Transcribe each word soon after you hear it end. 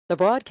The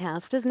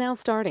broadcast is now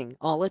starting.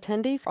 All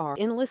attendees are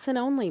in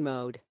listen-only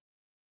mode.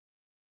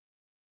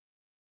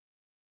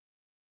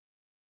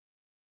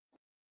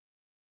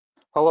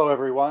 Hello,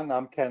 everyone.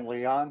 I'm Ken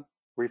Leon,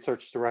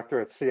 Research Director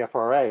at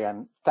CFRA,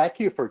 and thank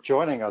you for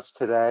joining us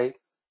today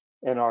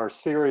in our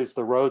series,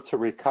 The Road to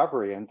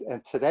Recovery. And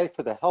today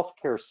for the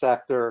healthcare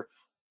sector,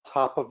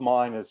 top of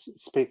mind is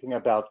speaking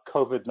about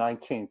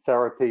COVID-19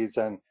 therapies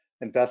and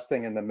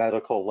investing in the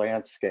medical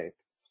landscape.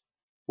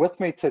 With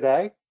me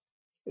today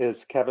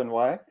is Kevin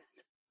Wang,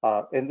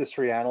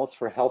 industry analyst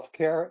for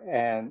healthcare,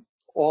 and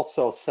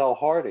also Sel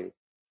Hardy,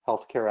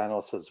 healthcare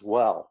analyst as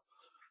well.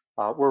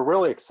 We're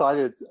really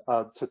excited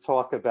to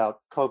talk about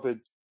COVID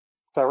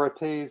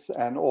therapies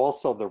and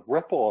also the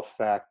ripple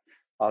effect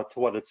to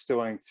what it's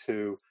doing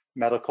to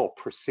medical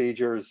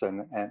procedures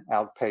and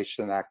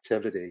outpatient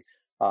activity.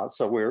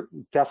 So we're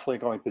definitely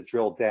going to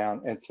drill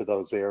down into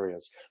those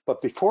areas.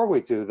 But before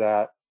we do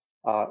that,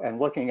 and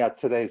looking at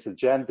today's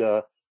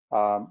agenda,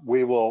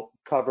 we will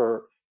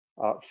cover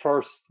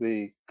first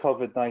the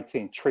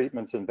COVID-19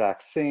 treatments and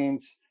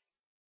vaccines,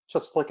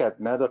 just look at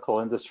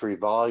medical industry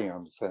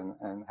volumes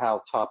and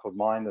how top of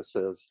mind this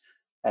is.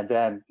 And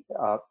then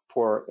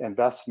for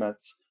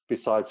investments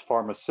besides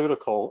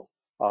pharmaceutical,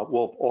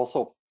 we'll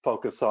also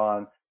focus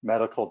on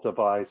medical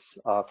device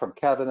from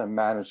Kevin and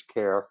managed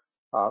care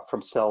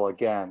from Sel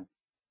again.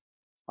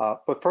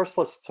 But first,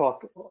 let's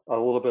talk a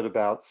little bit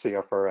about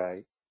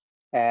CFRA.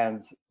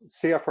 And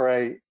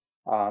CFRA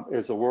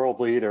is a world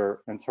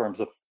leader in terms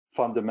of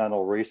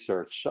fundamental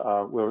research.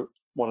 We're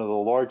one of the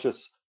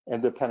largest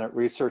independent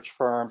research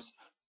firms.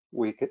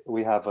 We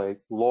have a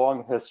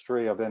long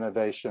history of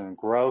innovation and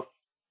growth.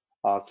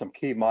 Some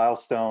key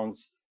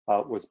milestones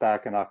was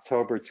back in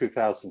October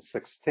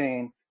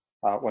 2016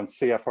 when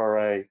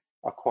CFRA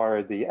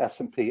acquired the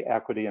S&P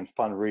Equity and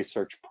Fund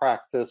Research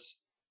practice.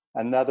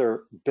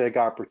 Another big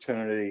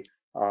opportunity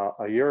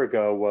a year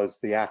ago was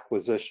the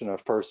acquisition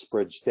of First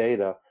Bridge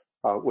Data,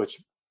 which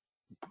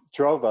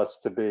drove us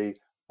to be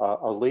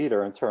a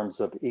leader in terms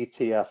of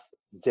ETF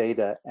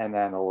data and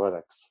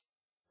analytics.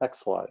 Next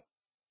slide.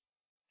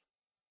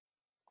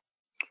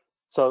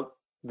 So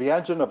the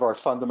engine of our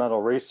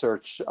fundamental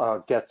research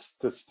gets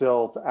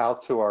distilled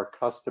out to our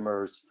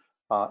customers,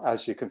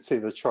 as you can see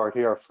the chart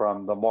here,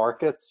 from the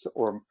markets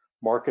or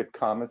market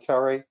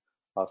commentary.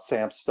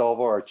 Sam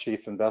Stovall, our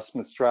chief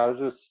investment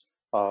strategist,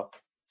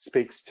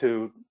 speaks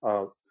to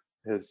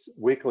his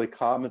weekly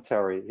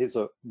commentary. He's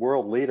a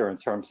world leader in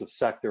terms of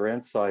sector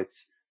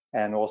insights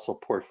and also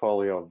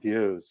portfolio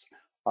views.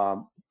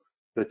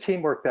 The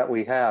teamwork that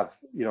we have,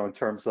 in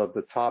terms of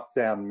the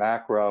top-down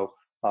macro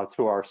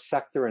to our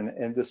sector and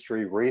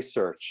industry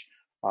research,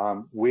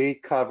 we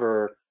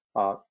cover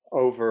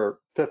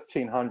over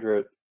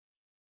 1,500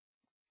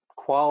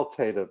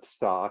 qualitative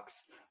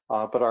stocks,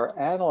 but our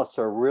analysts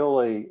are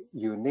really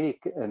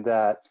unique in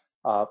that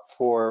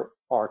for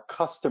our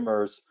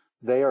customers,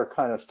 they are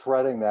kind of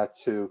threading that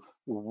to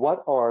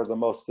what are the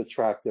most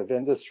attractive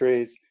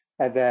industries,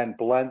 and then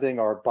blending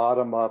our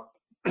bottom-up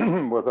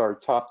with our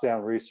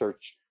top-down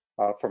research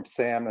from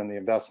Sam and the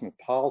Investment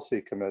Policy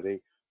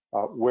Committee,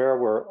 where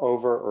we're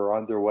over or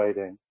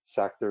underweighting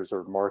sectors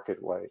or market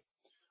weight.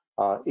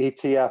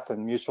 ETF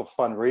and mutual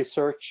fund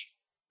research,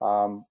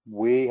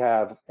 we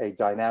have a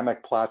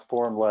dynamic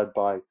platform led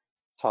by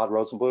Todd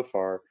Rosenbluth,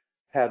 our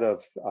head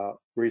of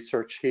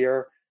research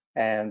here,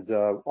 and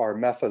our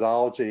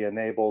methodology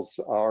enables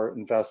our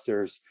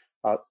investors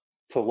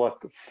to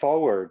look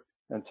forward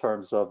in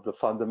terms of the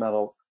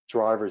fundamental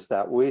drivers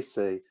that we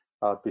see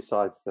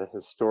besides the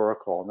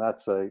historical, and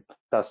that's a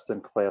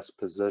best-in-class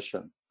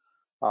position.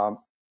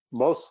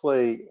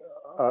 Mostly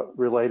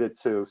related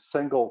to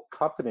single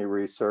company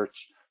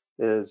research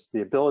is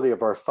the ability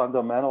of our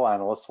fundamental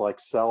analysts like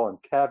Sel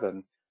and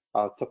Kevin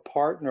to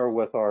partner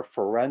with our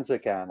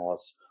forensic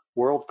analysts,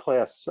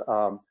 world-class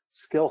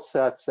skill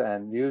sets,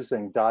 and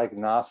using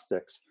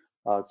diagnostics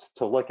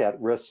to look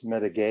at risk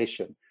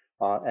mitigation.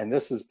 And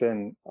this has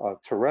been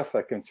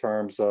terrific in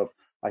terms of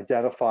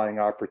identifying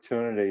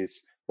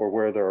opportunities or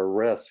where there are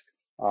risks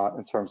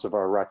in terms of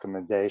our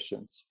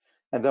recommendations.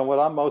 And then what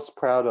I'm most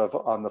proud of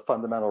on the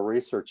fundamental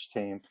research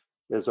team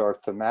is our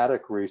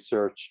thematic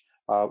research,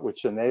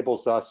 which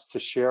enables us to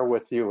share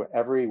with you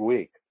every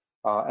week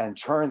and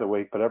during the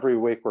week, but every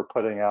week we're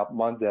putting out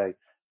Monday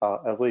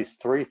at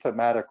least 3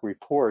 thematic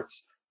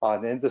reports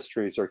on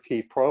industries or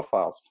key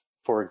profiles.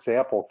 For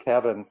example,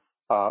 Kevin,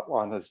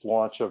 on his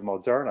launch of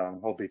Moderna,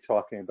 and he'll be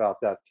talking about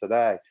that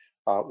today,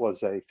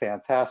 was a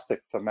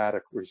fantastic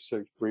thematic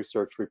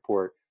research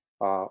report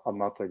a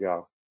month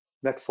ago.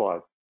 Next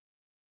slide.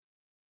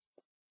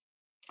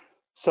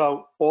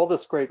 So all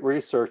this great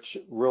research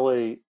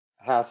really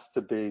has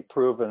to be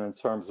proven in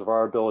terms of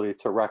our ability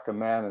to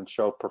recommend and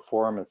show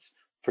performance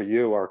for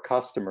you, our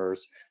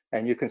customers.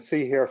 And you can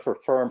see here for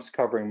firms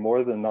covering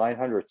more than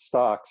 900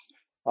 stocks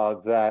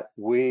that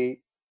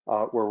we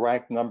were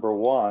ranked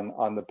 #1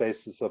 on the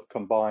basis of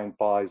combined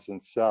buys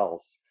and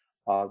sells.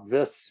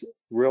 This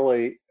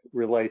really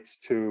relates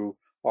to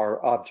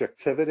our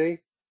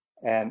objectivity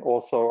and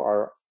also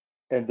our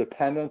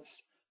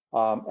independence,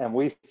 And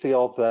we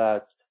feel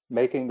that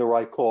making the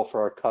right call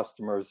for our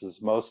customers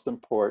is most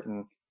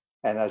important.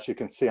 And as you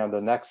can see on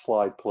the next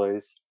slide,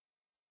 please,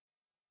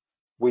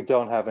 we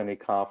don't have any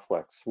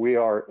conflicts. We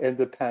are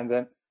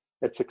independent.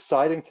 It's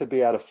exciting to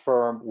be at a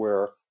firm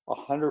where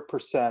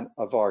 100%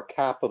 of our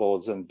capital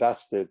is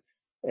invested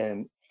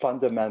in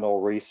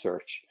fundamental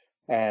research,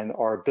 and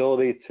our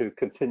ability to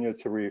continue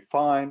to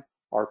refine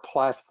our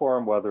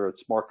platform, whether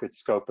it's Market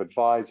Scope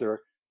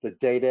Advisor, the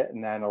data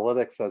and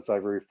analytics, as I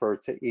refer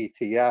to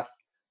ETF,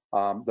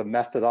 the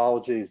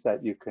methodologies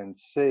that you can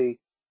see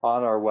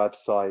on our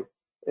website.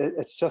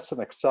 It's just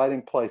an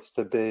exciting place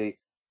to be.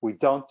 We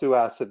don't do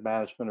asset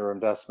management or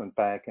investment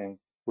banking.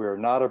 We are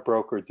not a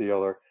broker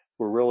dealer.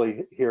 We're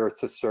really here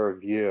to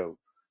serve you.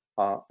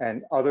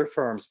 And other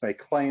firms may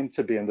claim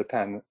to be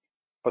independent,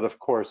 but of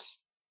course,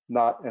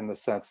 not in the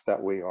sense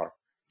that we are.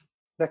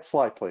 Next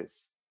slide,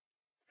 please.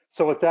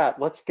 So with that,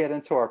 let's get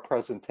into our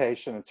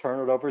presentation and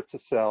turn it over to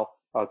Sel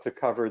to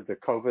cover the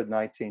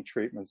COVID-19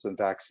 treatments and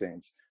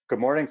vaccines. Good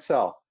morning,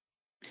 Sel.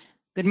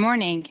 Good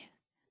morning.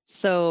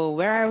 So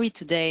where are we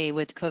today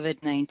with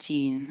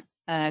COVID-19?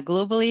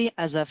 Globally,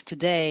 as of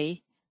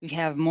today, we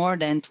have more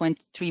than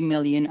 23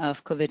 million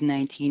of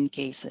COVID-19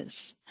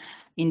 cases.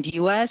 In the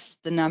US,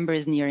 the number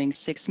is nearing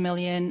 6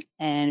 million,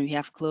 and we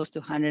have close to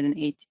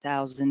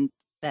 180,000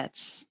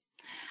 deaths.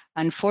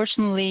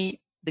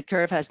 Unfortunately, the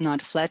curve has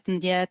not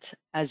flattened yet,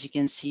 as you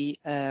can see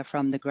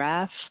from the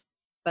graph,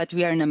 but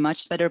we are in a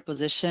much better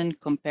position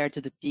compared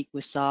to the peak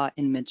we saw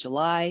in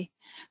mid-July,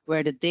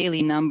 where the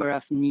daily number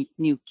of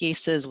new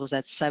cases was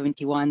at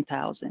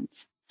 71,000.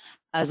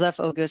 As of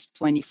August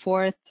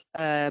 24th,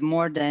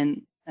 more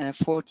than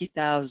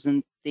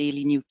 40,000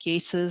 daily new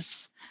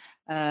cases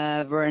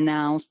were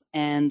announced,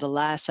 and the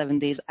last 7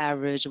 days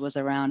average was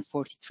around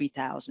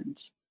 43,000.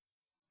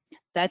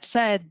 That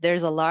said,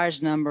 there's a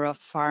large number of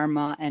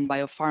pharma and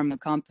biopharma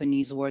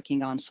companies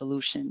working on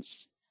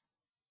solutions.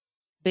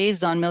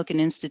 Based on Milken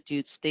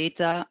Institute's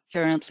data,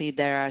 currently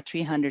there are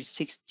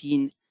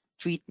 316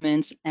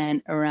 treatments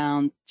and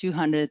around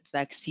 200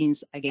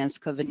 vaccines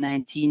against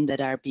COVID-19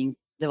 that are being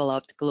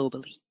developed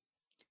globally.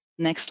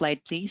 Next slide,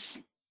 please.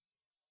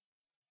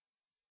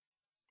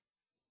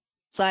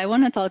 So I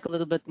want to talk a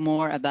little bit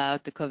more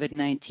about the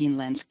COVID-19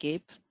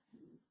 landscape.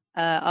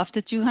 Of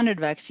the 200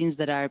 vaccines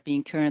that are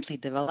being currently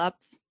developed,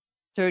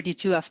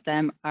 32 of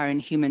them are in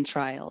human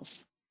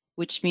trials,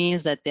 which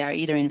means that they are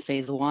either in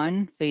phase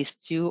 1, phase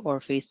 2,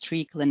 or phase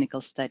 3 clinical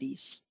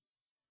studies.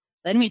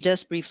 Let me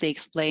just briefly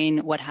explain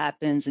what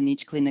happens in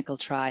each clinical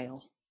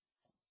trial.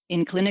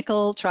 In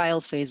clinical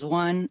trial phase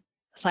 1,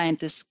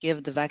 scientists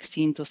give the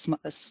vaccine to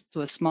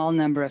a small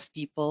number of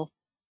people,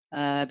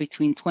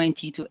 between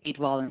 20 to 8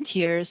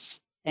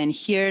 volunteers, and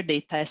here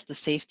they test the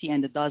safety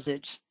and the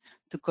dosage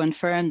to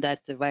confirm that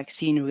the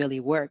vaccine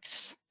really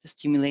works to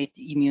stimulate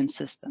the immune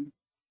system.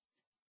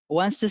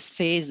 Once this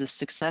phase is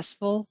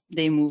successful,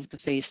 they move to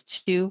phase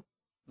 2,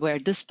 where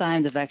this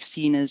time the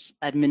vaccine is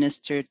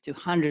administered to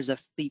hundreds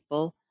of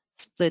people,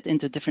 split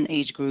into different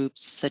age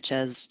groups, such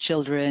as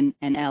children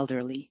and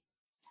elderly.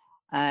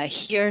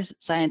 Here,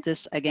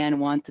 scientists again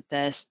want to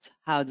test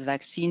how the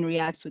vaccine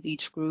reacts with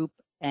each group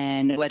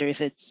and whether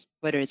it's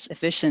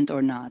efficient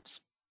or not.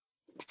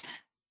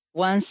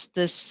 Once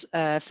this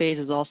phase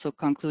is also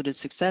concluded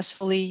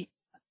successfully,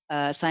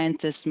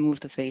 scientists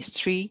move to phase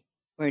 3,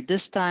 where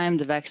this time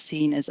the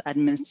vaccine is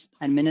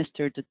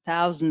administered to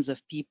thousands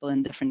of people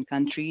in different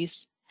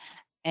countries.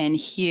 And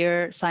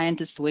here,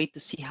 scientists wait to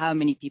see how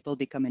many people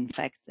become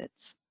infected.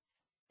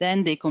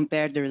 Then they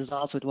compare the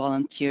results with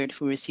volunteers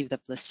who received a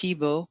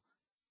placebo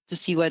to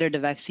see whether the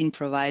vaccine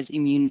provides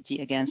immunity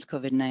against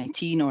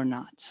COVID-19 or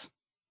not.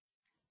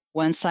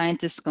 Once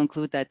scientists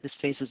conclude that this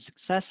phase is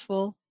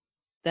successful,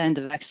 then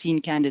the vaccine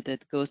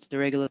candidate goes to the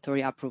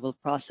regulatory approval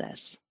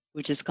process,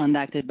 which is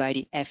conducted by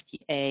the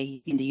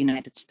FDA in the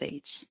United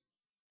States.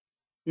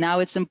 Now,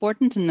 it's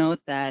important to note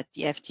that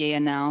the FDA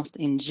announced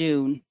in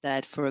June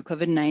that for a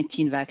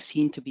COVID-19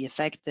 vaccine to be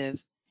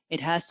effective, it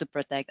has to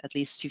protect at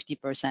least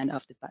 50%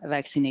 of the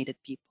vaccinated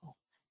people.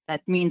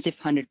 That means if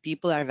 100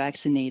 people are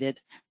vaccinated,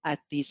 at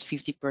least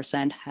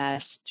 50%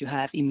 has to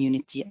have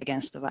immunity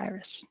against the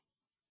virus.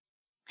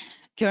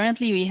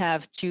 Currently, we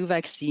have 2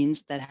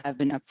 vaccines that have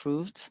been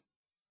approved,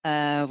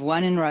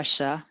 one in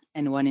Russia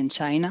and one in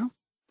China.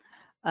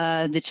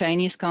 The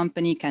Chinese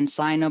company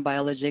CanSino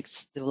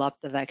Biologics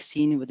developed the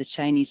vaccine with the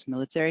Chinese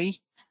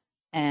military,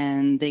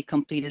 and they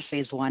completed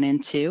phase 1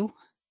 and 2.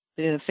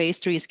 The phase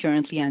 3 is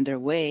currently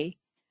underway,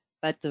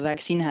 but the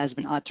vaccine has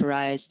been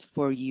authorized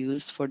for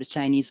use for the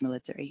Chinese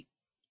military.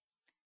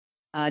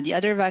 The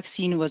other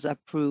vaccine was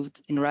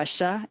approved in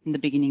Russia in the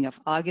beginning of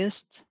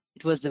August.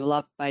 It was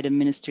developed by the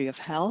Ministry of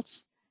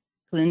Health.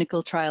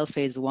 Clinical trial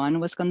phase 1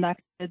 was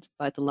conducted,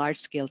 but the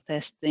large-scale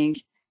testing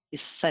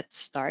is set to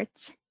start.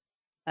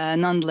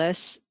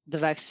 Nonetheless, the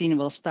vaccine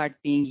will start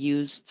being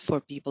used for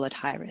people at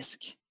high risk.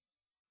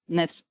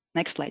 Next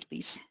slide,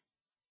 please.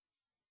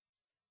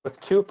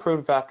 With 2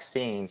 approved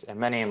vaccines and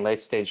many in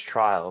late-stage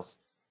trials,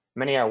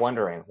 many are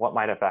wondering what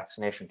might a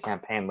vaccination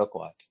campaign look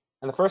like.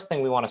 And the first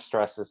thing we want to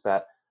stress is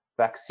that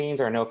vaccines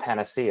are no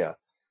panacea.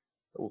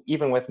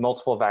 Even with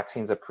multiple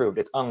vaccines approved,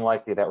 it's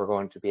unlikely that we're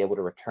going to be able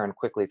to return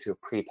quickly to a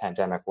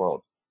pre-pandemic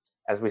world.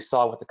 As we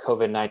saw with the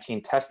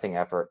COVID-19 testing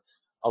effort,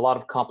 a lot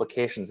of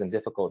complications and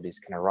difficulties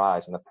can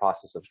arise in the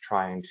process of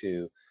trying to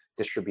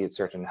distribute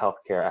certain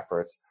healthcare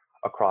efforts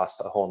across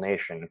a whole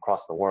nation,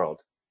 across the world.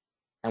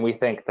 And we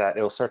think that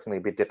it will certainly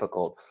be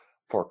difficult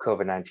for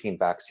COVID-19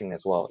 vaccine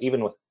as well,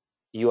 even with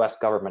US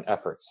government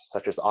efforts,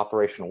 such as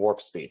Operation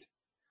Warp Speed.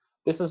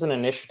 This is an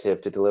initiative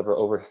to deliver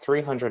over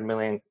 300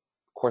 million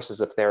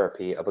courses of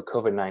therapy of a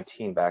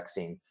COVID-19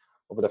 vaccine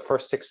over the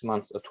first 6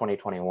 months of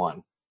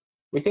 2021.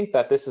 We think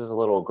that this is a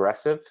little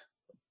aggressive,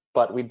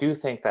 but we do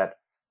think that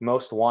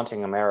most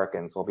wanting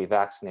Americans will be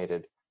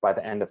vaccinated by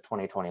the end of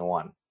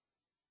 2021.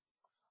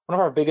 One of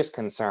our biggest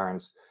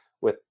concerns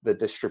with the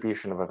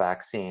distribution of a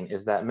vaccine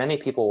is that many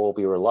people will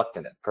be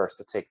reluctant at first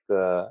to take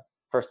the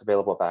first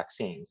available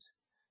vaccines.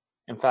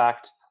 In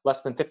fact,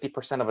 less than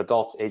 50% of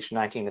adults aged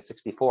 19 to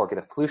 64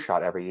 get a flu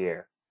shot every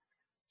year.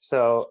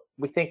 So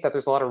we think that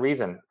there's a lot of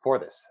reason for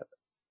this.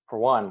 For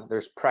one,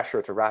 there's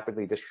pressure to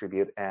rapidly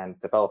distribute and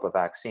develop a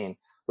vaccine,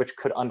 which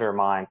could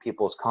undermine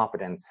people's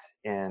confidence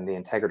in the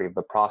integrity of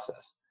the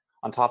process.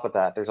 On top of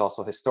that, there's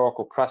also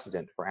historical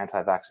precedent for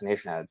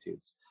anti-vaccination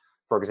attitudes.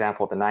 For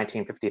example, the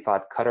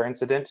 1955 Qatar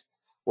incident,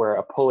 where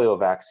a polio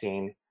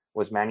vaccine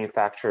was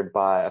manufactured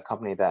by a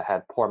company that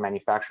had poor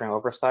manufacturing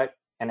oversight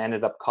and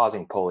ended up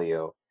causing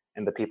polio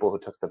in the people who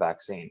took the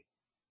vaccine.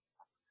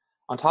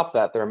 On top of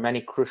that, there are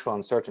many crucial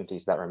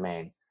uncertainties that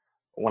remain.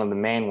 One of the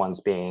main ones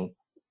being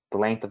the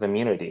length of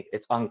immunity.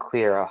 It's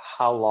unclear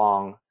how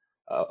long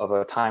of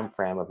a time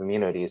frame of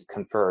immunity is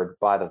conferred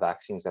by the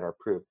vaccines that are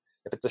approved.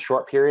 If it's a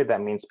short period,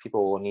 that means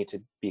people will need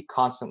to be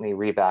constantly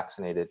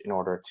revaccinated in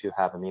order to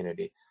have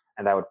immunity,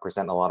 and that would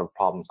present a lot of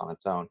problems on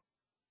its own.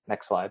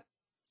 Next slide.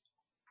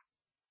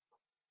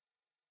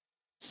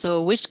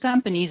 So which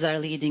companies are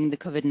leading the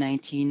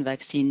COVID-19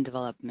 vaccine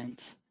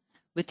development?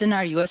 Within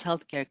our US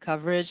healthcare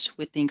coverage,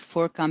 we think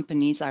 4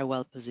 companies are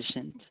well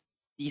positioned.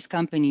 These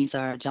companies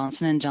are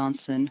Johnson &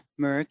 Johnson,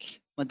 Merck,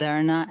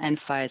 Moderna, and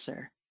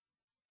Pfizer.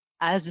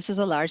 As this is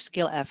a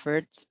large-scale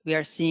effort, we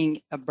are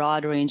seeing a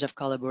broad range of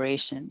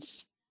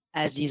collaborations,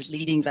 as these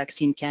leading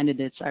vaccine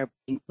candidates are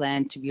being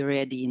planned to be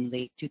ready in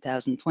late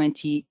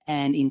 2020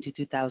 and into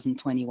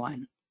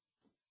 2021.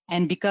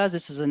 And because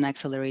this is an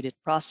accelerated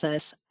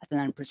process at an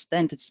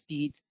unprecedented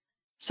speed,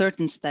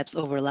 certain steps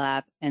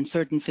overlap and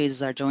certain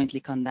phases are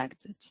jointly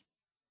conducted.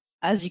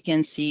 As you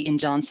can see in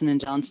Johnson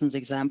 & Johnson's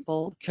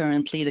example,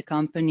 currently the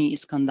company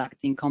is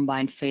conducting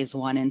combined phase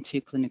 1 and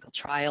 2 clinical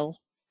trial.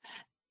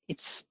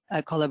 It's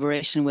a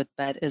collaboration with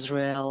Beth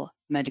Israel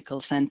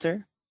Medical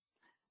Center.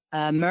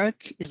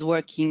 Merck is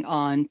working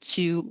on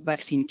 2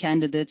 vaccine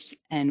candidates,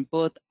 and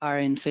both are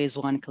in phase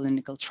 1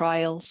 clinical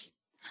trials.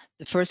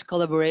 The first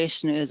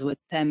collaboration is with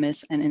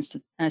Themis and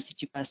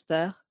Institut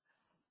Pasteur.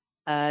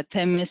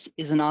 Themis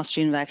is an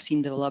Austrian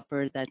vaccine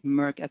developer that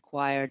Merck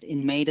acquired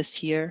in May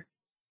this year,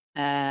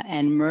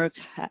 and Merck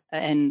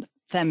and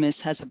Themis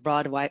has a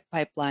broad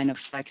pipeline of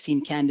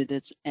vaccine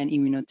candidates and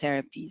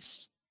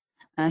immunotherapies.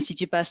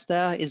 Institut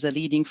Pasteur is a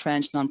leading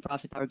French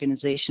nonprofit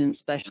organization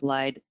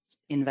specialized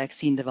in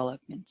vaccine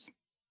development.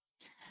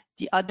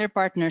 The other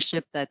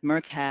partnership that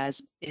Merck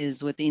has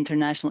is with the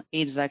International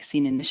AIDS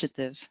Vaccine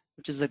Initiative,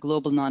 which is a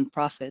global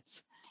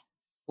nonprofit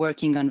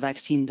working on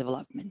vaccine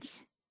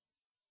developments.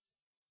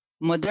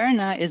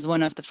 Moderna is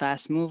one of the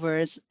fast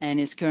movers and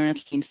is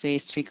currently in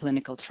phase 3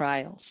 clinical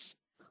trials.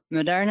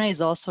 Moderna is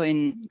also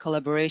in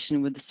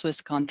collaboration with the Swiss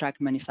contract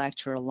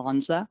manufacturer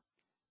Lonza,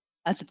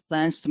 as it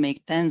plans to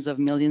make tens of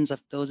millions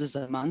of doses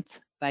a month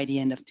by the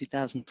end of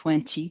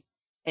 2020,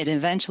 and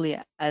eventually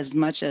as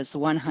much as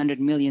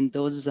 100 million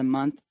doses a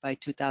month by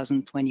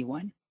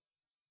 2021.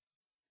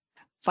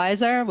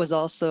 Pfizer was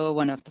also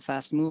one of the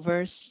fast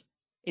movers.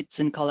 It's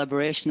in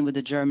collaboration with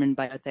the German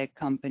biotech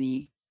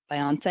company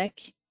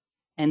BioNTech,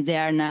 and they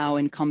are now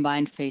in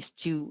combined phase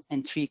 2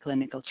 and 3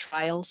 clinical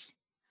trials.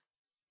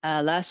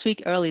 Last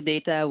week, early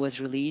data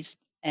was released,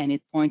 and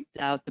it pointed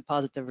out the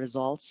positive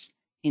results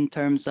in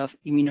terms of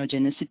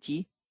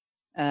immunogenicity,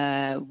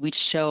 which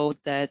showed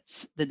that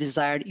the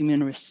desired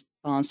immune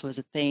response was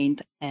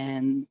attained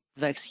and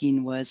the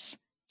vaccine was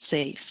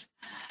safe.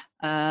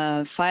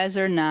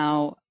 Pfizer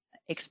now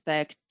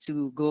expect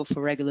to go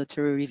for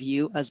regulatory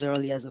review as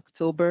early as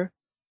October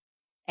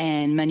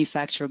and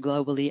manufacture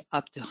globally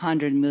up to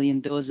 100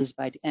 million doses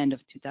by the end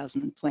of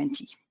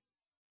 2020.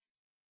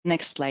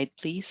 Next slide,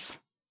 please.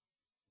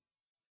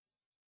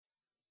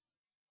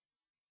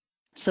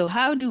 So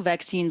how do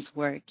vaccines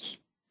work?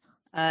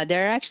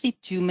 There are actually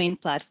 2 main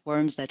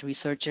platforms that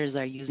researchers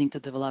are using to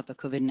develop a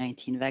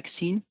COVID-19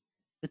 vaccine: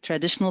 the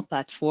traditional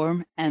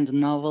platform and the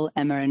novel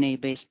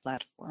mRNA-based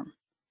platform.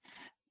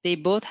 They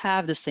both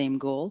have the same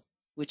goal,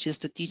 which is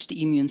to teach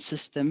the immune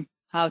system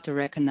how to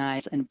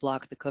recognize and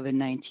block the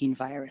COVID-19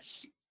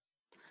 virus.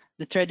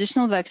 The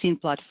traditional vaccine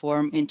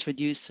platform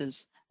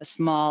introduces a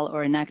small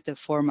or inactive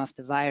form of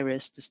the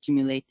virus to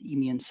stimulate the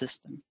immune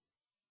system.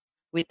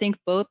 We think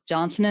both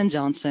Johnson &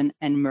 Johnson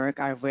and Merck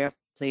are well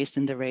placed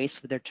in the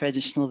race with their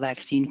traditional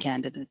vaccine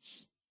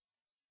candidates.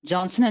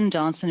 Johnson &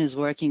 Johnson is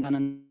working on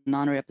a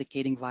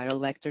non-replicating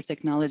viral vector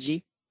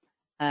technology,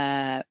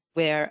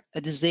 where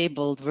a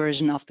disabled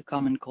version of the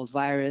common cold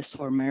virus,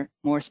 or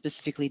more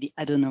specifically the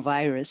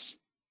adenovirus,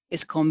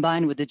 is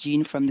combined with the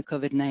gene from the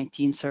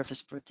COVID-19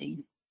 surface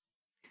protein.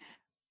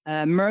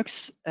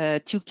 Merck's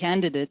two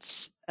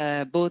candidates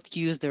both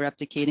use the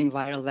replicating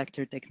viral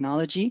vector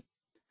technology.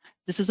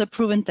 This is a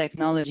proven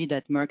technology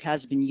that Merck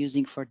has been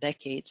using for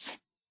decades,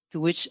 to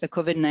which a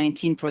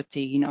COVID-19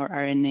 protein or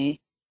RNA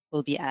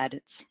will be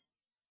added.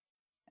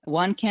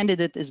 One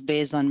candidate is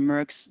based on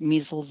Merck's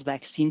measles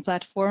vaccine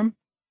platform,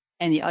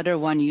 and the other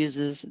one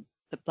uses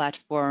the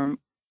platform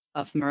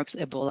of Merck's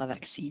Ebola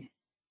vaccine.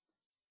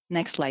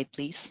 Next slide,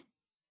 please.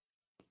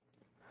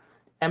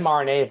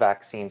 mRNA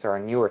vaccines are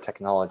a newer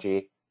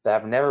technology that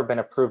have never been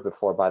approved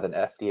before by the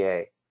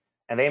FDA,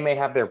 and they may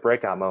have their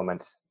breakout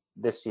moments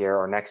this year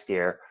or next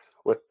year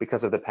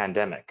because of the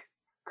pandemic.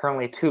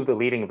 Currently, two of the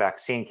leading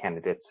vaccine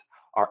candidates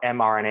are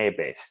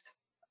mRNA-based,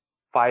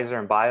 Pfizer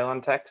and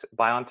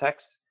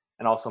BioNTech's,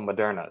 and also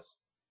Moderna's.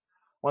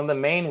 One of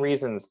the main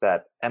reasons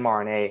that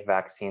mRNA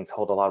vaccines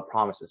hold a lot of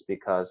promise is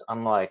because,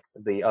 unlike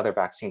the other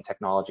vaccine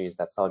technologies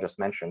that Sal just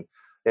mentioned,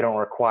 they don't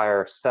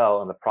require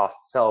cells in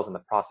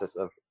the process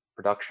of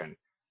production,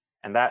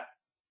 and that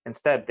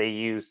instead they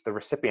use the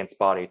recipient's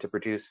body to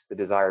produce the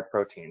desired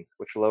proteins,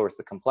 which lowers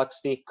the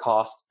complexity,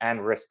 cost,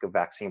 and risk of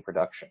vaccine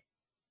production.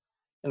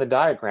 In the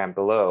diagram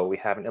below, we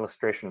have an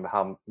illustration of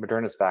how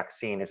Moderna's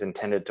vaccine is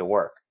intended to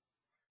work.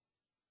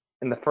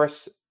 In the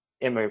first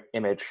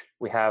image,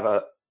 we have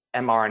a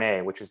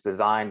mRNA, which is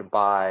designed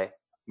by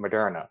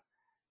Moderna.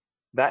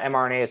 That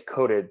mRNA is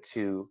coded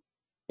to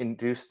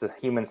induce the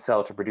human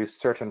cell to produce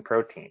certain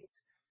proteins.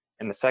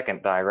 In the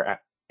second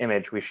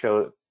image, we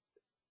show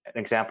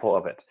an example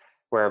of it,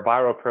 where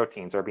viral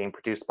proteins are being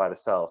produced by the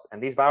cells,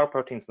 and these viral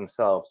proteins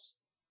themselves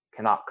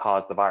cannot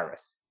cause the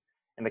virus.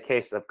 In the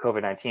case of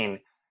COVID-19,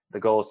 the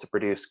goal is to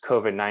produce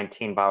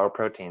COVID-19 viral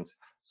proteins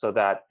so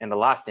that in the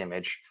last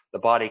image, the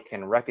body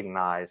can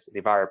recognize the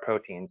viral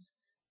proteins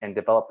and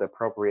develop the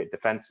appropriate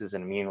defenses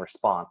and immune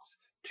response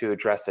to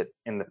address it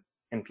in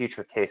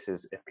future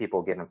cases if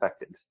people get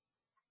infected.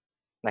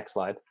 Next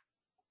slide.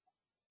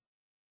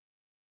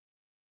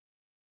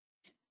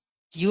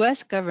 The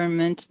US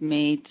government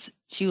made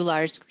two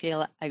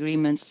large-scale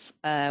agreements,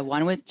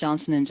 one with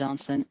Johnson &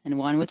 Johnson and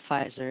one with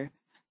Pfizer,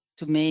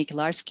 to make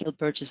large-scale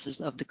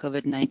purchases of the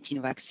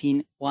COVID-19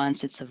 vaccine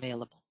once it's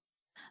available.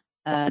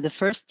 The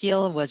first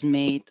deal was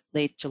made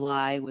late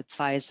July with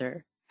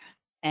Pfizer,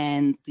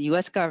 and the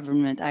US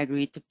government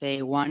agreed to pay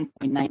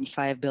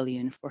 $1.95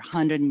 billion for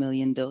 100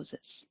 million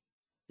doses.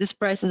 This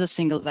prices a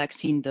single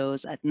vaccine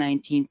dose at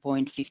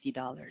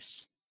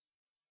 $19.50.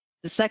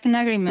 The second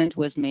agreement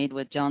was made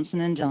with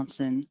Johnson &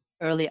 Johnson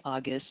early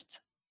August,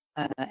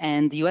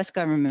 and the US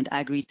government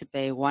agreed to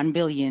pay $1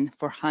 billion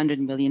for 100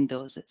 million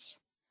doses.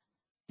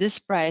 This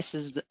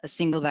prices a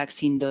single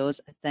vaccine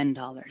dose at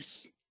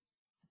 $10.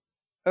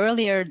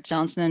 Earlier,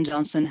 Johnson &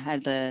 Johnson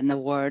had an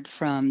award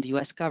from the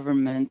US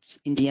government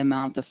in the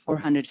amount of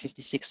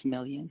 $456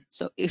 million.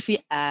 So if we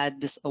add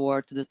this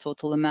award to the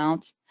total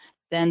amount,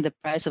 then the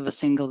price of a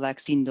single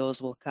vaccine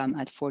dose will come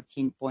at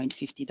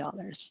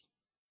 $14.50.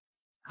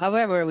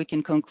 However, we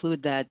can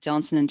conclude that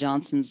Johnson &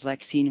 Johnson's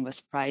vaccine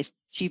was priced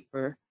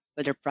cheaper,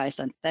 whether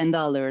priced at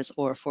 $10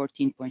 or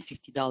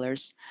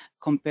 $14.50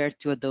 compared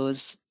to a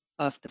dose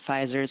of the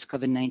Pfizer's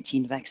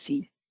COVID-19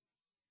 vaccine.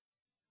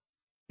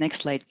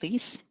 Next slide,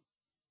 please.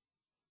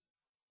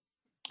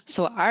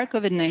 So are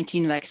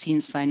COVID-19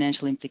 vaccines'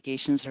 financial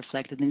implications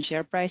reflected in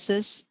share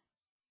prices?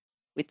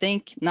 We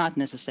think not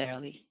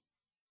necessarily.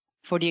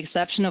 For the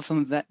exception of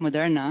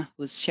Moderna,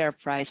 whose share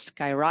price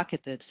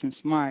skyrocketed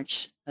since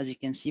March, as you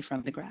can see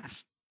from the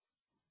graph.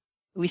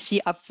 We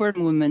see upward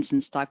movements in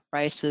stock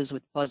prices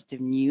with positive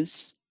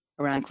news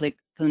around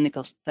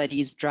clinical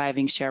studies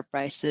driving share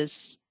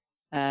prices,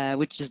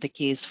 which is the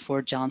case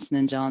for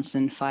Johnson &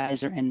 Johnson,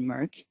 Pfizer, and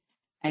Merck.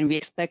 And we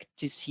expect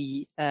to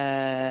see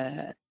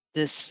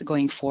this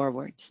going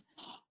forward.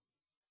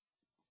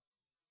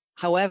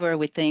 However,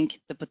 we think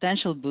the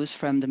potential boost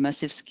from the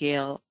massive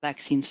scale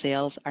vaccine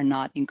sales are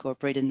not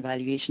incorporated in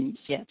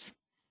valuations yet.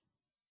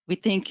 We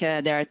think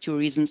there are two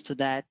reasons to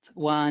that.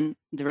 One,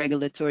 the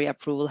regulatory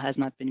approval has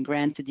not been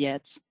granted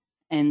yet.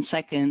 And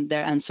second,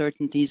 there are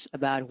uncertainties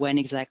about when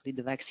exactly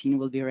the vaccine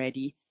will be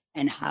ready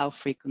and how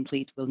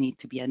frequently it will need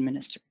to be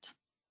administered.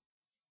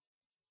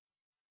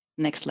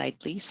 Next slide,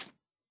 please.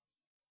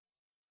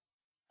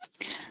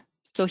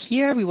 So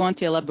here we want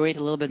to elaborate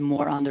a little bit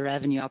more on the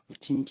revenue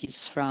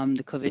opportunities from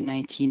the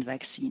COVID-19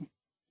 vaccine.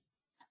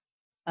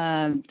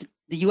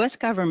 The US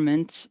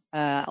government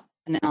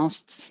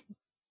announced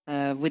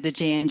with the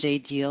J&J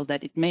deal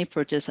that it may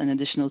purchase an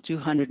additional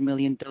 200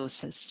 million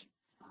doses.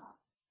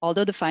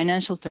 Although the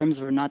financial terms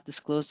were not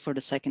disclosed for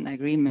the second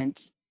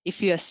agreement,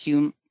 if you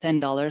assume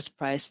 $10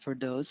 price per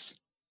dose,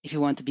 if you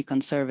want to be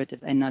conservative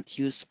and not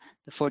use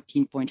the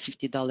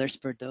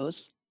 $14.50 per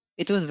dose,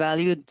 it would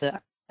value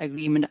the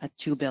agreement at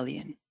 $2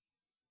 billion.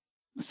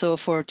 So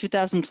for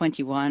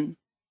 2021,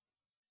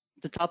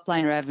 the top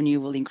line revenue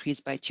will increase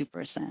by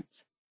 2%.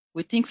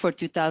 We think for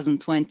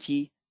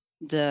 2020,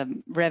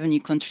 the revenue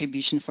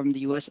contribution from the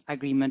US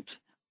agreement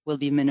will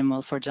be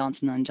minimal for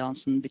Johnson &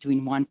 Johnson,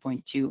 between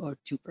 1.2 or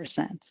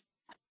 2%.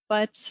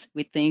 But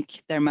we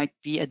think there might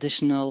be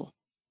additional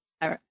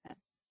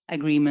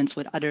agreements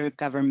with other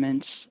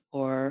governments,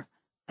 or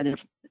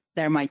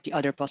there might be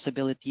other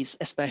possibilities,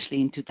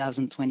 especially in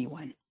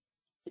 2021.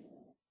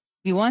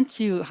 We want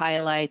to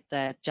highlight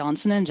that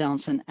Johnson &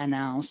 Johnson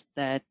announced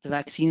that the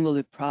vaccine will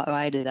be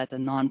provided at a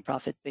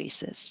non-profit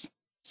basis.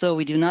 So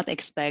we do not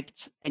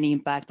expect any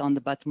impact on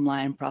the bottom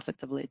line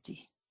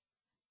profitability.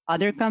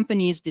 Other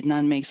companies did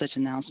not make such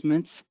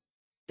announcements.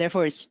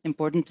 Therefore, it's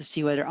important to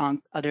see whether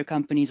other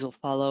companies will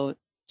follow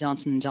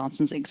Johnson &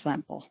 Johnson's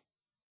example.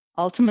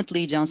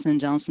 Ultimately, Johnson &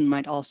 Johnson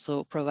might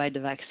also provide the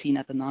vaccine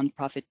at a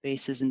non-profit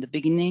basis in the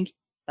beginning,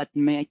 but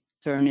may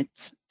turn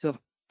it to a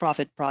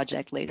profit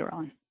project later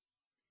on.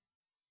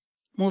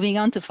 Moving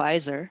on to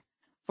Pfizer.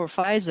 For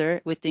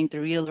Pfizer, we think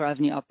the real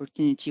revenue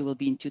opportunity will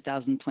be in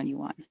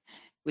 2021.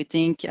 We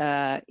think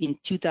in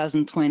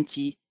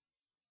 2020,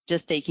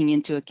 just taking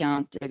into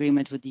account the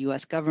agreement with the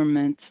US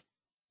government,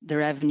 the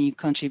revenue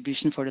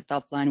contribution for the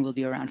top line will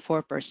be around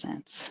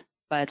 4%.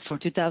 But for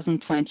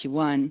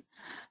 2021,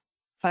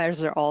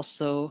 Pfizer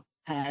also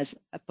has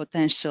a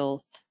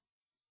potential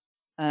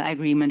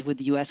agreement with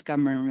the US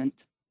government,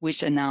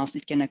 which announced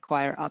it can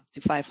acquire up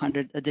to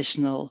 500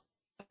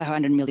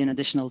 million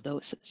additional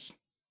doses.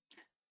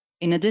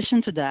 In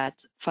addition to that,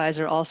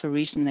 Pfizer also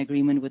reached an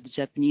agreement with the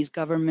Japanese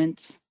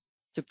government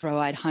to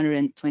provide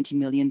 120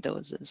 million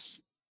doses,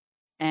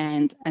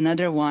 and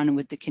another one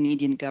with the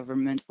Canadian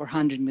government for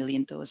 100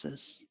 million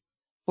doses.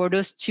 For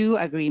those two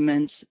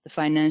agreements, the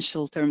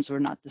financial terms were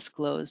not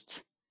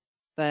disclosed,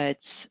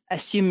 but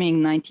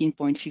assuming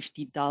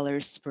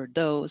 $19.50 per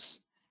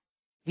dose,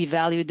 we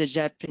value the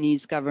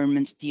Japanese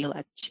government's deal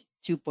at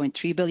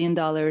 $2.3 billion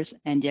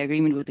and the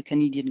agreement with the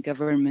Canadian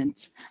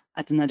government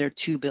at another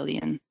 $2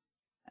 billion.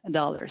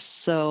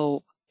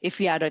 So if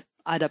we add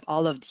up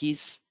all of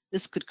these,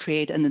 this could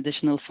create an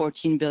additional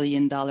 $14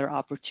 billion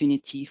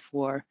opportunity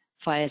for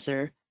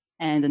Pfizer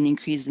and an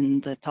increase in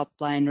the top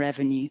line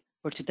revenue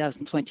for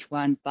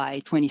 2021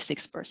 by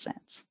 26%.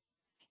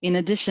 In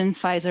addition,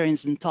 Pfizer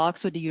is in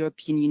talks with the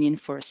European Union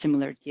for a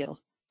similar deal.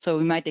 So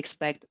we might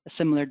expect a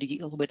similar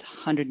deal with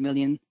 100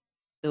 million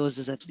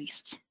doses at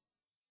least.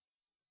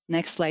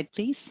 Next slide,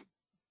 please.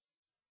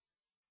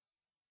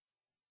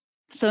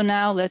 So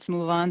now let's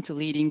move on to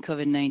leading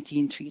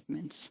COVID-19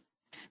 treatments.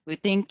 We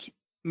think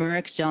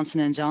Merck,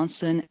 Johnson &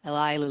 Johnson,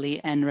 Eli Lilly,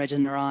 and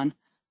Regeneron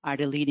are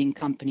the leading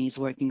companies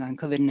working on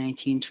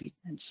COVID-19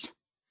 treatments.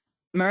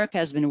 Merck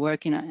has been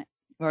working on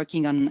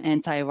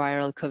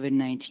antiviral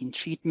COVID-19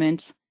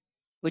 treatment,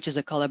 which is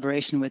a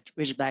collaboration with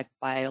Ridgeback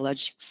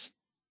Biologics.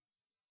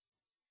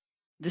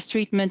 This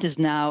treatment is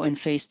now in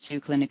phase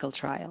 2 clinical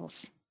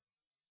trials.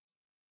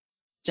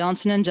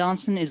 Johnson &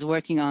 Johnson is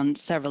working on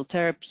several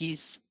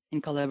therapies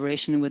in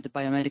collaboration with the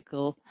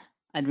Biomedical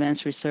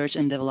Advanced Research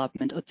and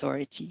Development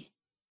Authority.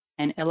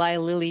 And Eli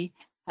Lilly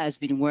has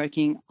been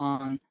working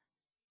on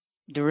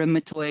the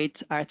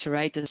rheumatoid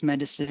arthritis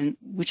medicine,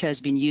 which has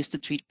been used to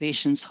treat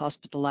patients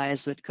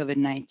hospitalized with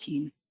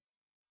COVID-19.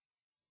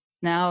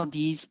 Now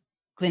these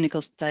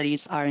clinical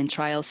studies are in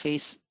trial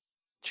phase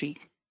 3.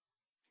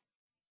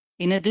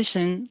 In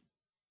addition,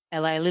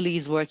 Eli Lilly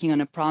is working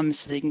on a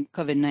promising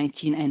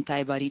COVID-19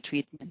 antibody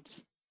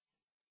treatment.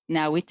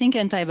 Now we think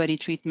antibody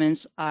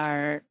treatments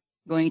are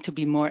going to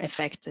be more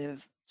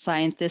effective.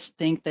 Scientists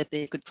think that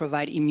they could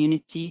provide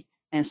immunity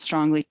and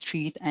strongly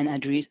treat and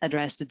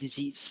address the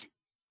disease.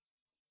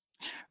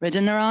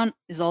 Regeneron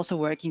is also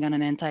working on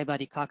an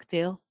antibody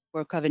cocktail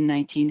for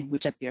COVID-19,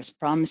 which appears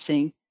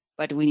promising,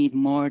 but we need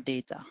more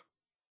data.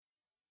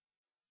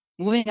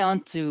 Moving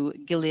on to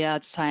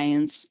Gilead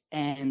Science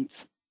and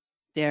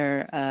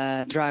their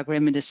drug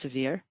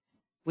remdesivir.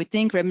 We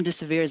think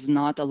remdesivir is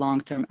not a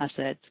long-term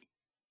asset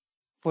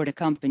for the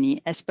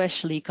company,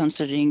 especially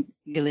considering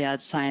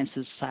Gilead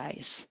Science's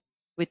size.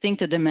 We think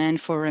the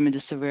demand for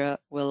remdesivir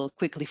will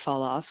quickly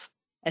fall off,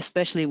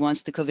 especially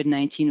once the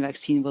COVID-19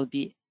 vaccine will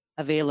be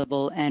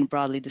available and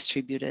broadly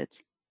distributed,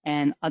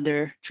 and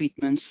other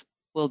treatments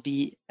will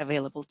be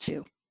available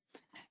too.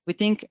 We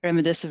think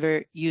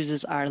remdesivir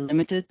uses are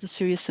limited to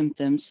serious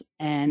symptoms,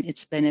 and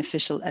its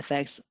beneficial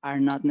effects are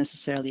not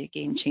necessarily a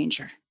game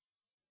changer.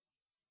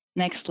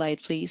 Next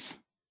slide, please.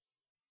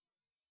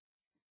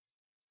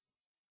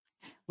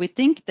 We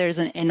think there's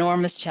an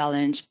enormous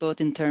challenge,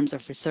 both in terms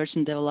of research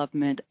and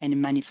development and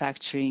in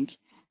manufacturing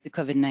the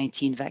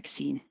COVID-19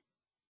 vaccine.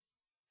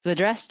 To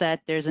address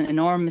that, there's an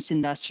enormous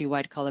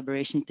industry-wide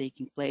collaboration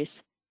taking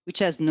place, which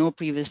has no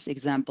previous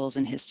examples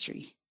in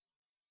history.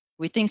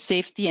 We think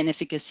safety and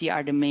efficacy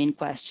are the main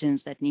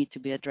questions that need to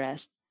be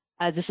addressed,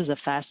 as this is a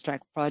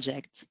fast-track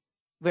project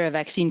where a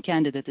vaccine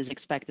candidate is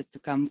expected to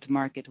come to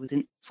market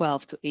within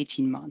 12 to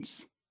 18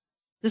 months.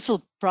 This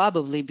will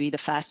probably be the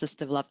fastest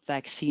developed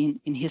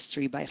vaccine in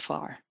history by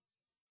far.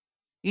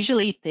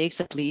 Usually it takes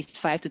at least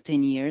 5 to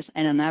 10 years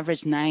and on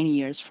average 9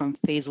 years from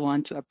phase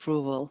 1 to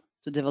approval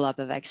to develop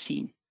a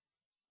vaccine.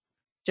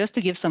 Just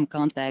to give some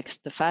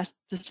context, the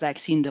fastest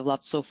vaccine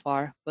developed so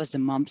far was the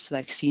mumps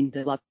vaccine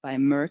developed by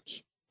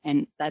Merck,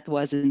 and that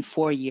was in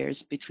 4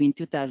 years between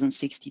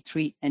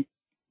 2063 and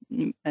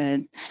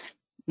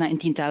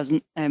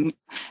 19,000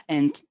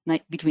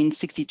 between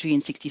 63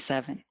 and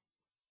 67.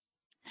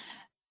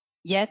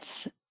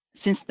 Yet,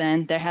 since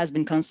then, there has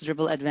been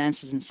considerable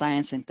advances in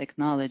science and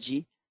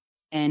technology,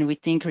 and we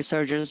think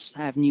researchers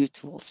have new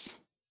tools.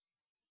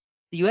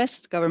 The US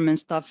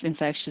government's top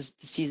infectious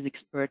disease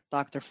expert,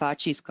 Dr.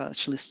 Fauci, is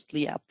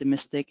cautiously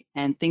optimistic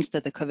and thinks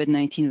that the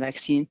COVID-19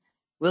 vaccine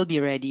will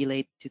be ready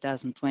late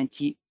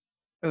 2020,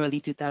 early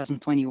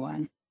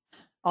 2021.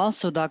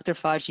 Also, Dr.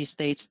 Fauci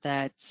states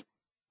that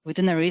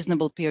within a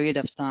reasonable period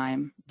of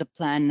time, the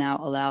plan now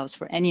allows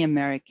for any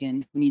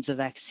American who needs a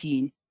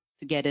vaccine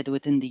to get it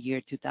within the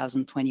year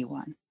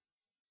 2021.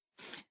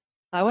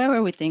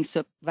 However, we think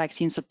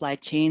vaccine supply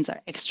chains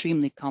are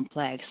extremely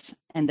complex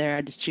and there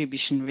are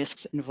distribution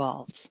risks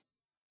involved.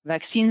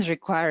 Vaccines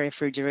require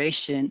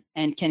refrigeration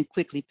and can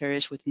quickly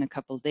perish within a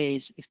couple of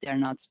days if they are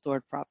not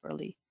stored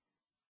properly.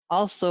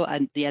 Also,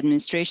 the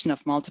administration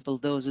of multiple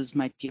doses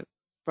might be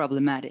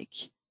problematic.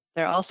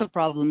 There are also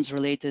problems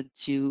related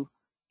to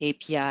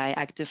API,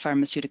 active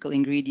pharmaceutical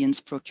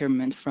ingredients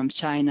procurement from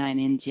China and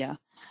India,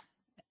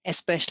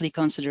 especially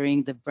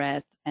considering the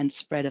breadth and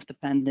spread of the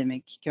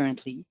pandemic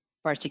currently,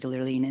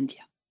 particularly in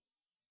India.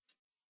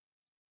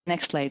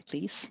 Next slide,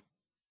 please.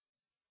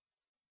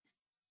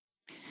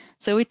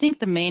 So we think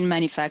the main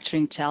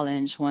manufacturing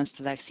challenge once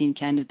the vaccine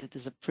candidate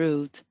is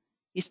approved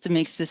is to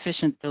make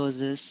sufficient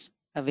doses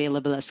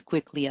available as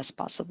quickly as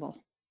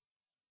possible.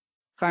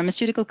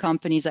 Pharmaceutical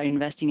companies are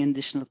investing in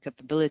additional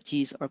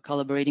capabilities or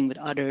collaborating with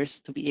others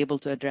to be able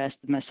to address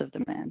the massive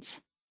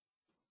demands.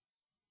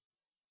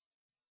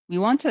 We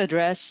want to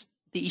address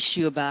the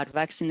issue about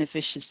vaccine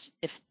efficiency.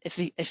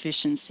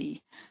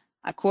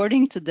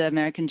 According to the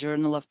American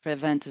Journal of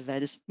Preventive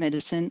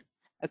Medicine,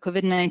 a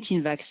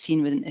COVID-19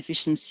 vaccine with an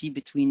efficiency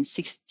between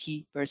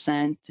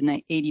 60% to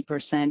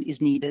 80% is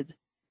needed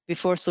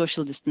before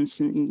social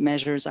distancing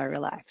measures are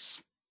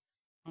relaxed.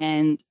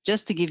 And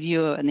just to give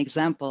you an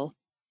example,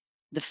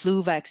 the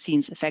flu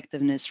vaccine's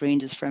effectiveness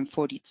ranges from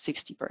 40 to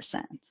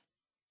 60%.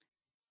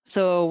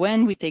 So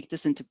when we take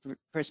this into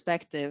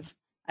perspective,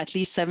 at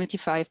least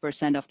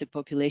 75% of the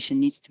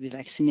population needs to be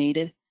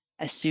vaccinated,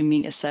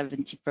 assuming a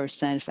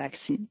 70%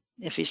 vaccine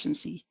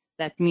efficiency.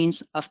 That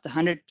means of the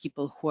 100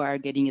 people who are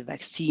getting a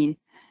vaccine,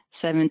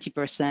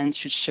 70%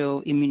 should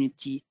show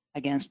immunity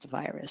against the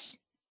virus.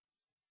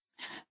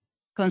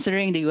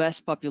 Considering the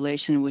US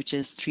population, which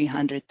is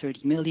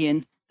 330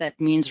 million, that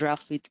means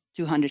roughly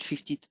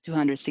 250 to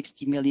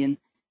 260 million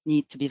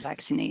need to be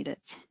vaccinated.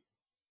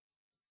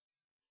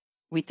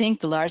 We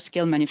think the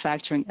large-scale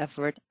manufacturing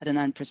effort at an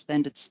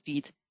unprecedented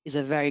speed is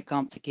a very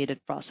complicated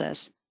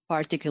process,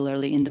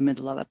 particularly in the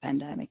middle of a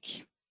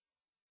pandemic.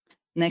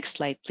 Next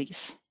slide,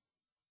 please.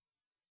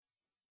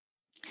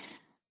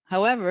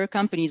 However,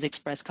 companies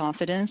express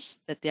confidence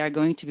that they are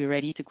going to be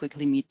ready to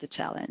quickly meet the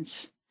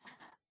challenge.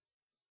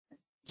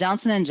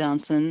 Johnson &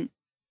 Johnson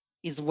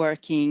is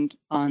working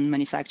on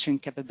manufacturing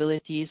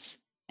capabilities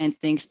and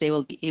thinks they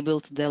will be able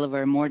to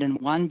deliver more than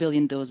 1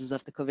 billion doses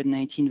of the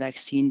COVID-19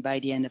 vaccine by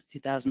the end of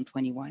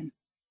 2021.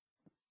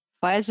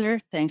 Pfizer,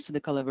 thanks to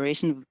the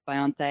collaboration with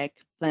BioNTech,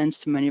 plans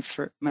to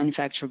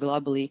manufacture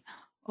globally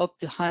up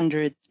to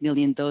 100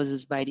 million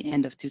doses by the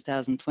end of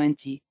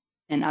 2020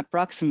 and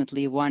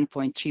approximately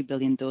 1.3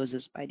 billion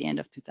doses by the end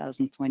of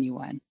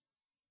 2021.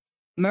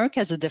 Merck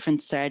has a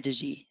different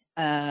strategy.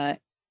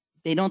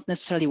 They don't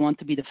necessarily want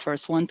to be the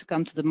first one to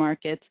come to the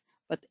market,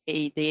 but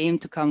they aim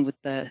to come with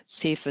the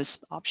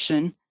safest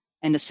option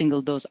and a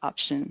single dose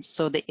option.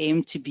 So they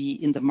aim to be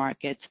in the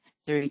market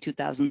during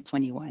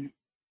 2021.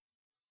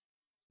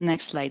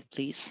 Next slide,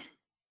 please.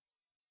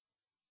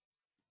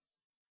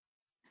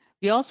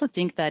 We also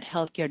think that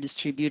healthcare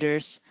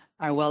distributors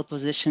are well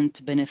positioned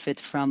to benefit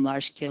from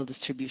large-scale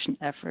distribution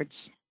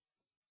efforts.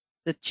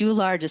 The two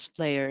largest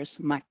players,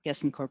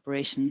 McKesson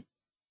Corporation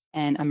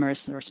and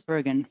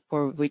AmerisourceBergen,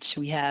 for which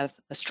we have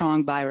a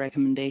strong buy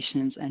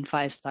recommendations and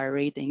 5-star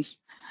ratings,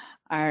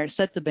 are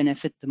set to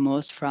benefit the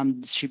most from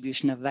the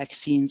distribution of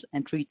vaccines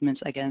and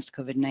treatments against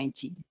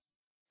COVID-19.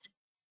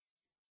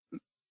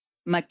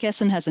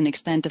 McKesson has an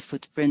extensive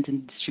footprint in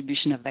the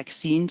distribution of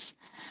vaccines.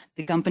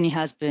 The company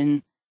has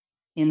been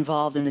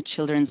involved in the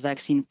children's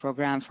vaccine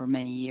program for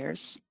many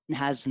years and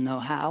has the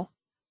know-how.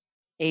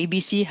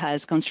 ABC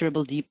has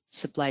considerable deep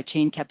supply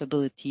chain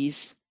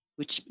capabilities,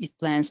 which it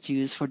plans to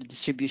use for the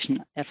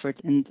distribution effort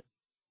in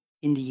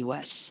the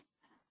US.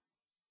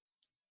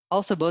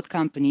 Also, both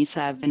companies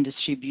have been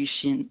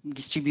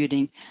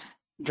distributing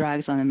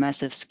drugs on a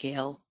massive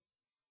scale.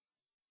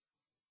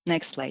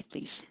 Next slide,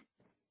 please.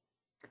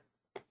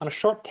 On a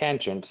short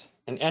tangent,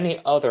 in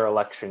any other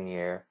election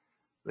year,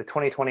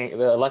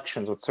 the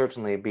elections would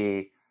certainly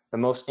be the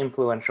most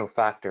influential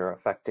factor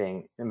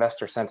affecting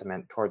investor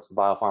sentiment towards the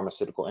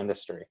biopharmaceutical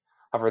industry.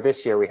 However,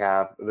 this year we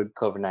have the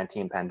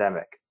COVID-19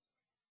 pandemic.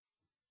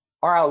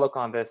 Our outlook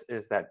on this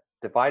is that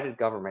divided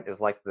government is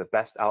likely the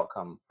best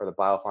outcome for the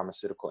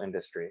biopharmaceutical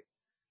industry.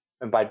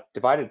 And by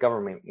divided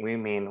government, we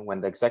mean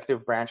when the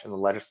executive branch and the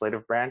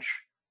legislative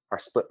branch are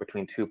split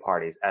between two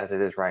parties, as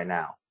it is right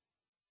now.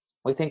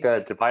 We think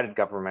a divided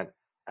government,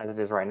 as it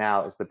is right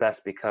now, is the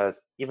best because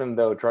even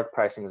though drug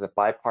pricing is a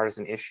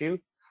bipartisan issue,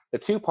 the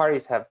two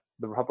parties have,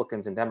 the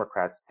Republicans and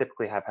Democrats,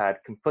 typically have had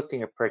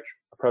conflicting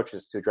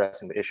approaches to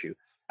addressing the issue,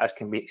 as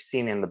can be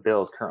seen in the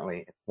bills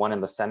currently, one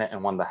in the Senate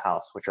and one in the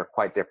House, which are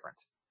quite different.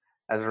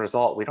 As a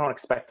result, we don't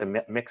expect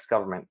a mixed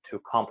government to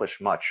accomplish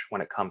much when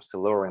it comes to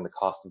lowering the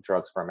cost of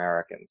drugs for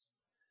Americans.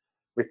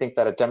 We think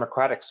that a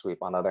Democratic sweep,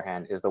 on the other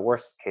hand, is the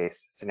worst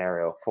case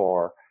scenario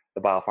for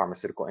the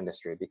biopharmaceutical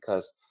industry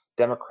because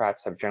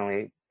Democrats have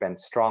generally been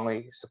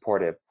strongly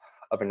supportive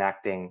of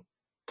enacting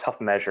tough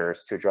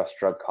measures to address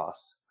drug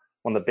costs.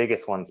 One of the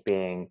biggest ones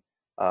being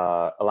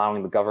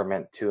allowing the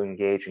government to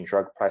engage in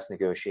drug price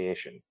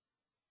negotiation.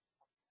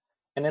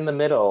 And in the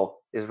middle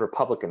is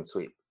Republican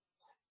sweep.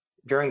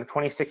 During the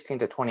 2016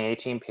 to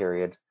 2018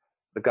 period,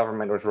 the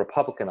government was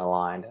Republican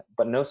aligned,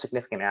 but no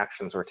significant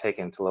actions were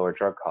taken to lower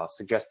drug costs,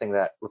 suggesting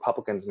that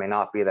Republicans may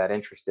not be that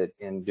interested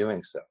in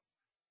doing so.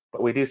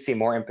 But we do see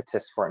more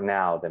impetus for it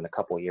now than a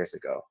couple of years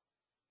ago.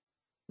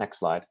 Next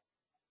slide.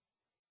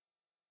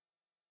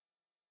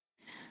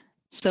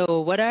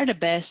 So what are the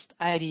best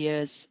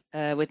ideas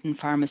within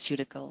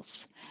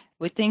pharmaceuticals?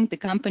 We think the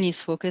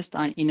companies focused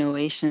on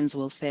innovations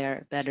will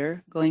fare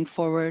better going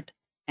forward.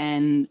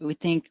 And we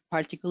think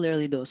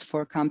particularly those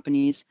 4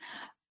 companies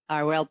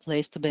are well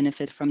placed to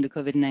benefit from the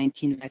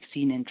COVID-19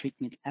 vaccine and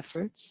treatment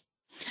efforts.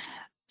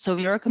 So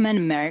we recommend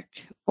Merck,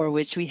 for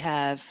which we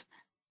have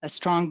a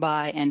strong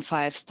buy and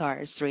 5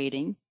 stars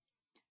rating.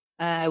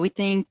 We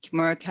think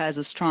Merck has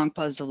a strong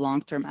positive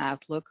long-term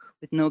outlook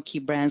with no key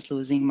brands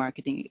losing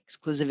marketing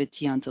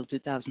exclusivity until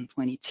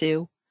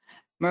 2022.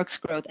 Merck's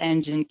growth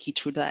engine,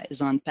 Keytruda,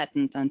 is on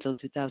patent until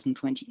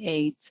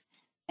 2028.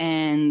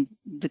 And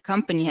the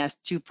company has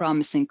 2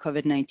 promising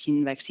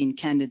COVID-19 vaccine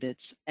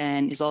candidates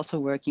and is also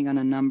working on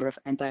a number of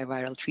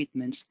antiviral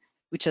treatments,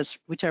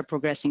 which are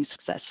progressing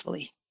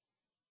successfully.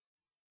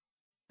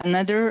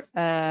 Another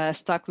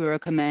stock we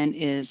recommend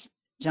is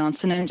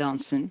Johnson &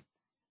 Johnson.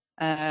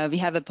 We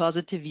have a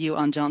positive view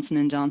on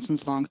Johnson &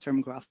 Johnson's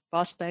long-term growth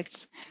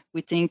prospects.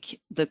 We think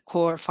the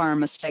core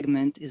pharma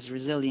segment is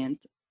resilient,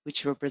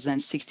 which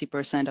represents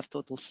 60% of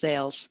total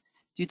sales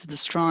due to the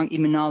strong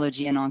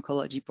immunology and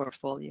oncology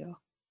portfolio.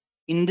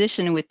 In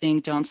addition, we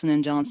think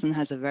Johnson & Johnson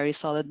has a very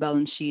solid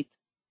balance sheet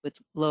with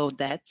low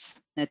debts.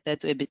 Net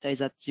debt to EBITDA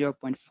is at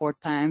 0.4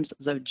 times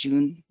as of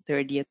June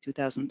 30th,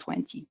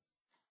 2020.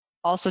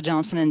 Also,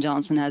 Johnson &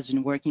 Johnson has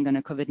been working on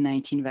a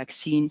COVID-19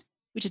 vaccine,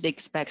 which it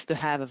expects to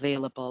have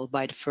available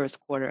by the first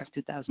quarter of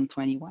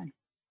 2021.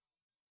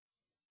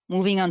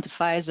 Moving on to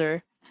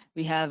Pfizer,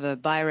 we have a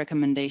buy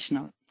recommendation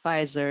of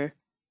Pfizer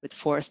with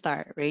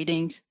 4-star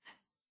ratings.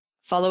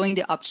 Following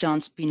the Upjohn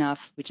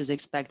spin-off, which is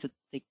expected to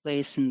take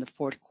place in the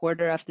 4th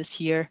quarter of this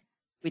year,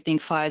 we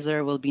think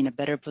Pfizer will be in a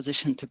better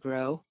position to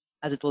grow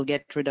as it will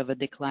get rid of a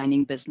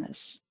declining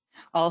business.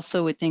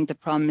 Also, we think the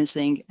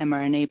promising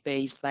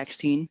mRNA-based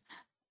vaccine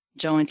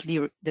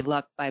jointly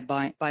developed by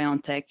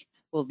BioNTech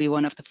will be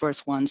one of the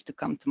first ones to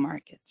come to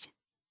market.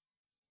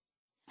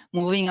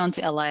 Moving on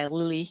to Eli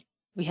Lilly,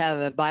 we have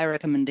a buy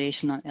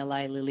recommendation on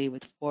Eli Lilly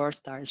with 4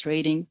 stars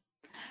rating.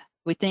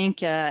 We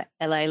think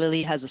Eli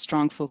Lilly has a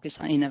strong focus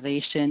on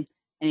innovation,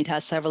 and it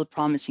has several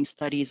promising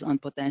studies on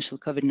potential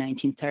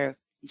COVID-19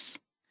 therapies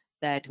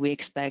that we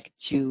expect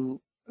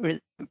to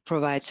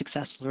provide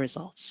successful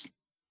results.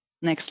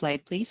 Next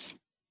slide, please.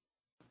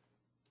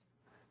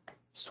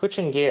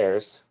 Switching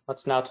gears,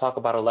 let's now talk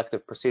about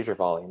elective procedure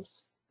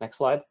volumes. Next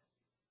slide.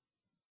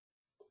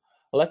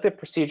 Elective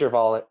procedures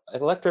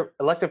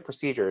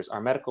are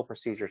medical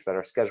procedures that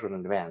are scheduled in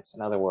advance.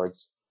 In other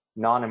words,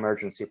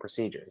 non-emergency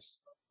procedures.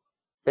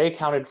 They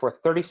accounted for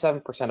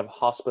 37% of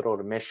hospital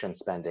admission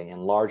spending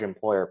in large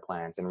employer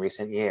plans in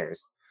recent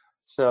years.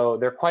 So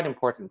they're quite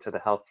important to the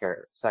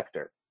healthcare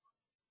sector.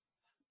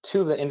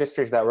 2 of the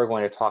industries that we're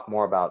going to talk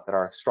more about that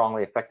are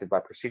strongly affected by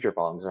procedure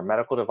volumes are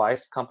medical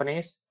device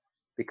companies,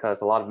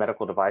 because a lot of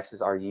medical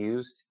devices are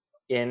used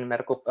in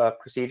medical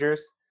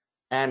procedures.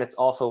 And it's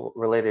also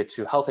related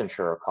to health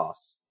insurer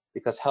costs,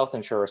 because health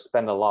insurers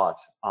spend a lot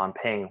on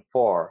paying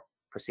for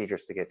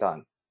procedures to get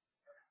done.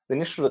 The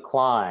initial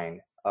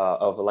decline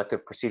of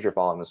elective procedure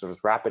volumes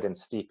was rapid and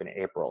steep in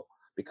April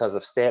because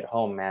of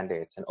stay-at-home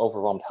mandates and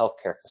overwhelmed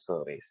healthcare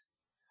facilities.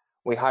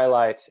 We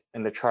highlight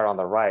in the chart on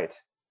the right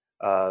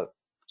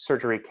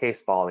surgery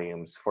case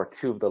volumes for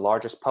 2 of the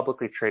largest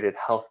publicly traded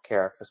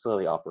healthcare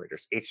facility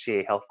operators,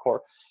 HCA Health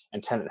Corp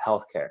and Tenet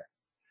Healthcare.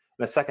 In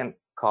the second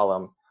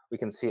column, we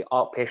can see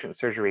outpatient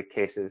surgery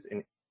cases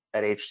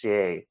at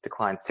HCA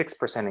declined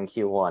 6% in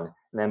Q1, and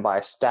then by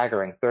a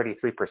staggering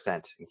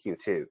 33% in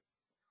Q2.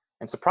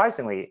 And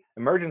surprisingly,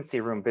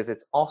 emergency room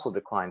visits also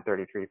declined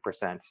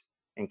 33%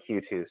 in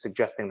Q2,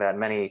 suggesting that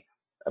many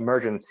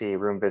emergency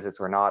room visits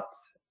were not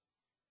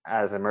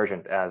as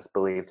emergent as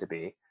believed to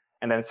be.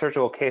 And then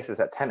surgical cases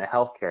at Tenet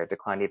Healthcare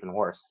declined even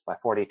worse by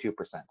 42%.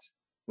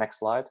 Next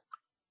slide.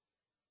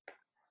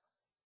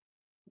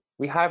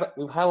 We've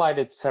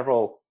highlighted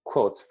several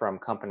quotes from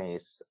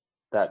companies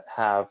that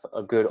have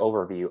a good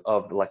overview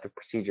of elective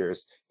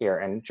procedures here,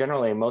 and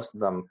generally most of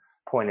them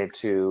pointed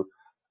to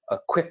a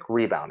quick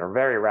rebound or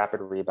very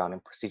rapid rebound in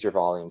procedure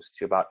volumes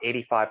to about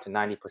 85 to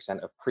 90%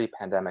 of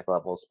pre-pandemic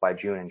levels by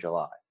June and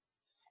July.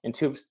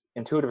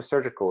 Intuitive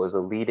Surgical is a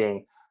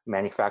leading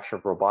manufacturer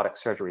of robotic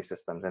surgery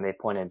systems, and they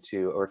pointed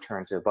to a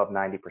return to above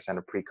 90%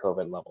 of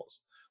pre-COVID levels.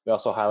 We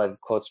also highlighted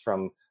quotes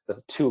from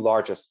the two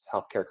largest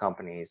healthcare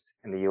companies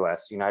in the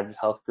US, United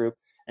Health Group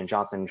and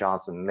Johnson &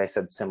 Johnson, and they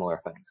said similar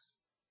things.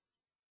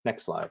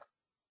 Next slide.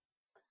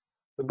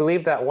 We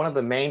believe that one of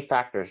the main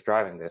factors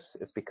driving this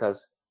is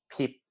because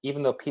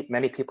even though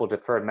many people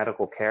deferred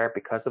medical care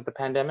because of the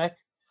pandemic,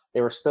 they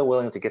were still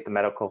willing to get the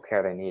medical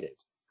care they needed.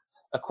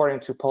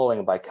 According to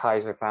polling by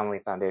Kaiser Family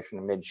Foundation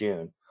in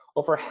mid-June,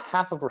 over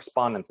half of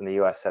respondents in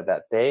the US said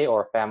that they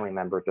or a family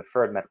member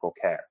deferred medical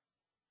care.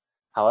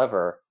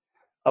 However,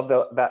 of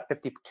that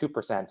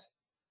 52%,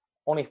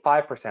 only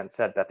 5%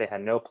 said that they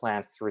had no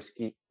plans to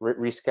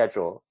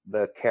reschedule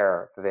the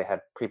care that they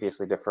had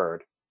previously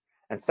deferred.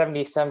 And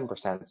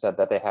 77% said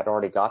that they had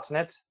already gotten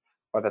it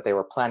or that they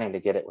were planning to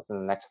get it within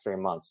the next 3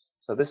 months.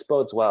 So this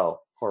bodes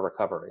well for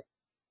recovery.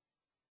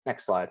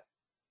 Next slide.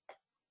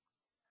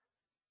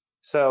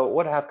 So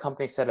what have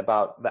companies said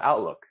about the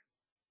outlook?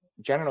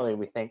 Generally,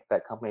 we think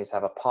that companies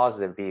have a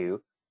positive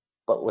view,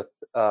 but with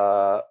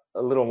a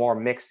little more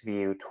mixed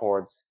view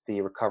towards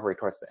the recovery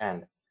towards the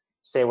end.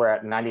 Say we're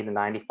at 90 to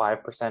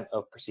 95%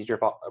 of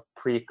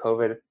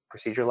pre-COVID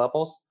procedure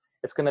levels.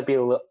 It's going to be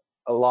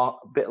a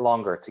bit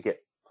longer to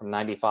get from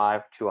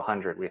 95 to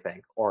 100, we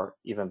think, or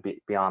even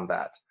beyond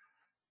that.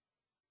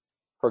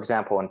 For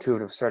example,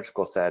 Intuitive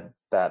Surgical said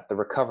that the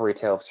recovery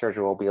tail of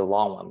surgery will be a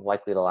long one,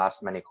 likely to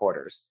last many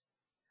quarters.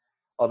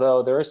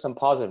 Although there is some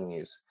positive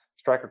news.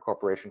 Stryker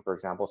Corporation, for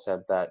example,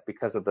 said that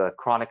because of the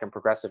chronic and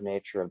progressive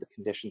nature of the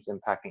conditions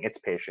impacting its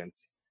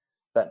patients,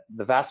 that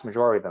the vast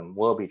majority of them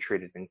will be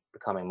treated in the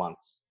coming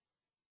months.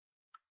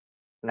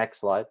 Next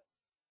slide.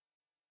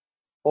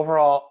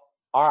 Overall,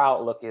 our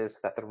outlook is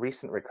that the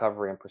recent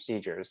recovery in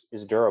procedures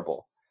is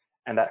durable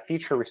and that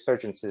future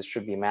resurgences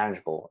should be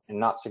manageable and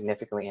not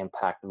significantly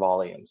impact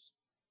volumes.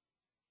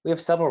 We have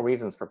several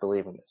reasons for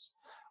believing this.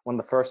 One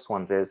of the first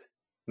ones is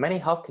many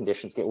health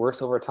conditions get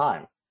worse over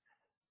time.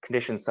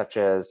 Conditions such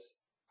as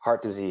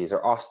heart disease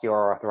or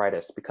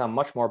osteoarthritis become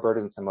much more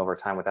burdensome over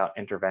time without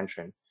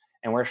intervention.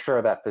 And we're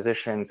sure that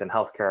physicians and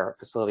healthcare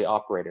facility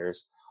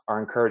operators are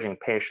encouraging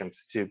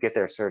patients to get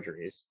their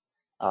surgeries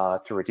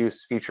to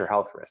reduce future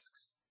health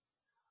risks.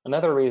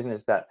 Another reason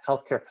is that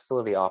healthcare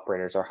facility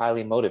operators are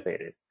highly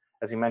motivated.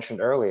 As you mentioned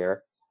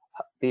earlier,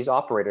 these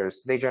operators,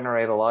 they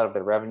generate a lot of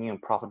their revenue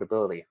and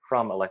profitability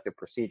from elective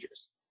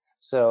procedures.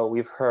 So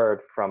we've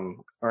heard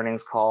from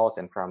earnings calls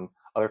and from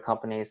other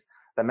companies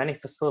that many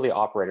facility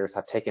operators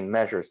have taken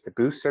measures to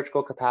boost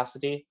surgical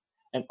capacity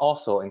and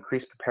also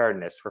increase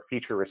preparedness for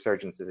future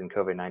resurgences in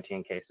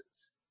COVID-19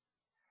 cases.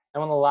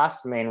 And one of the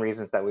last main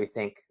reasons that we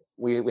think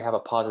we have a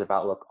positive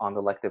outlook on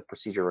the elective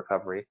procedure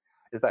recovery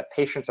is that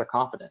patients are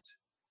confident.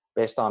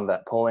 Based on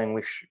that polling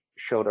we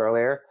showed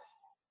earlier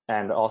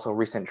and also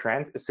recent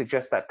trends, it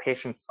suggests that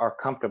patients are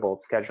comfortable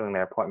scheduling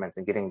their appointments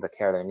and getting the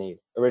care they need.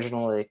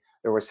 Originally,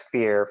 there was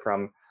fear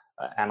from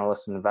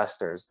analysts and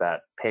investors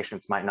that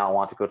patients might not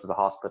want to go to the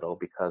hospital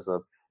because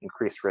of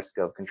increased risk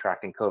of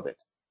contracting COVID.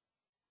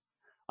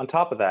 On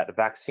top of that, the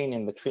vaccine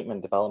and the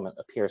treatment development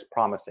appears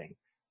promising,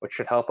 which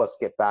should help us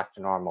get back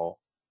to normal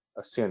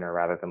sooner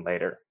rather than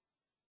later.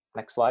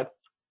 Next slide.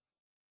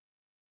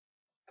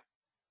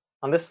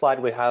 On this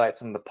slide, we highlight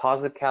some of the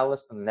positive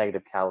catalysts and the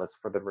negative catalysts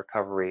for the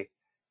recovery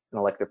in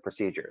elective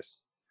procedures.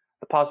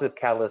 The positive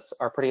catalysts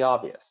are pretty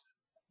obvious.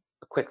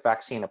 A quick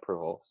vaccine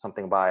approval,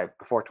 something by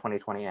before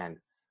 2020 end.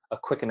 A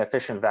quick and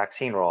efficient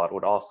vaccine rollout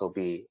would also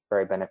be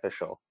very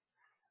beneficial.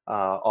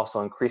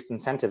 Also increased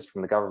incentives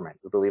from the government.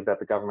 We believe that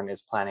the government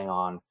is planning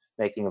on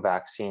making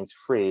vaccines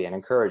free and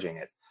encouraging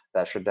it.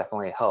 That should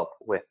definitely help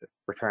with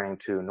returning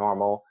to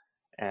normal.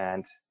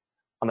 And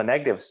on the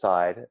negative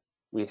side,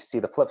 we see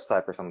the flip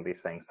side for some of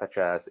these things, such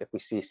as if we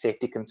see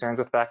safety concerns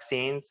with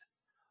vaccines,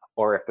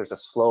 or if there's a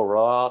slow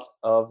rollout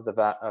of the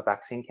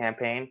vaccine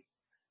campaign.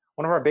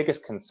 One of our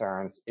biggest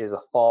concerns is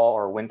a fall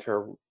or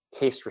winter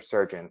case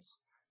resurgence,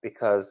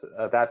 because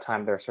at that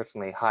time there are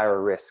certainly higher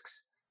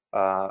risks,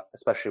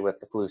 especially with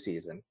the flu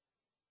season.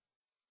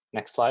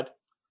 Next slide.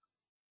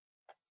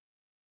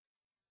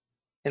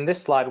 In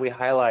this slide, we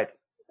highlight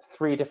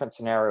 3 different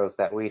scenarios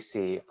that we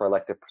see for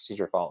elective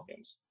procedure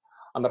volumes.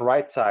 On the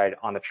right side,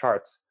 on the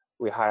charts,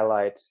 we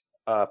highlight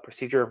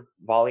procedure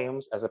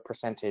volumes as a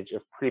percentage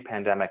of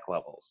pre-pandemic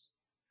levels.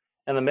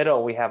 In the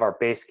middle, we have our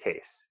base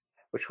case,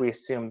 which we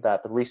assume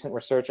that the recent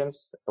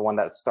resurgence, the one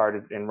that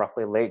started in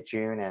roughly late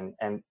June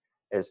and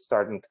is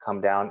starting to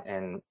come down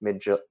in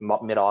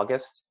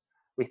mid-August,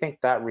 we think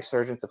that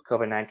resurgence of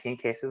COVID-19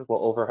 cases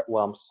will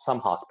overwhelm some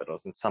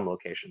hospitals in some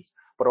locations.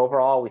 But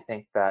overall, we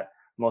think that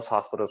most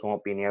hospitals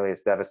won't be nearly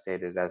as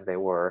devastated as they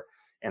were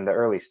in the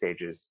early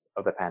stages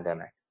of the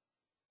pandemic.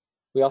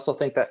 We also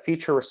think that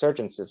future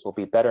resurgences will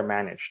be better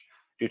managed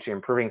due to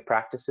improving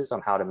practices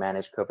on how to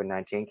manage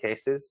COVID-19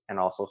 cases and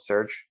also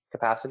surge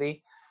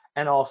capacity,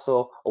 and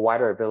also a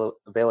wider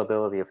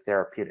availability of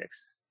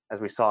therapeutics. As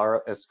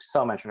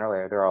Sal mentioned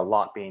earlier, there are a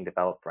lot being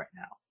developed right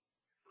now.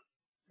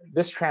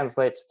 This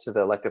translates to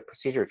the elective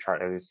procedure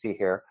chart. As you see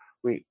here,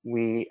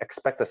 we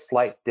expect a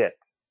slight dip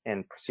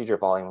in procedure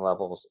volume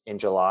levels in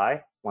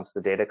July once the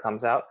data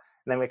comes out,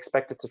 and then we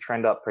expect it to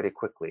trend up pretty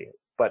quickly.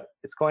 But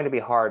it's going to be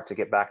hard to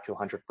get back to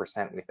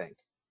 100%, we think,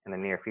 in the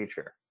near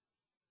future.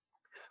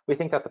 We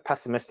think that the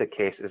pessimistic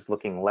case is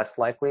looking less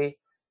likely,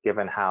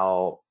 given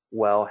how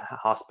well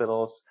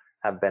hospitals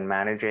have been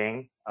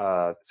managing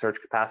surge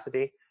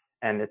capacity,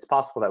 and it's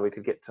possible that we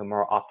could get to a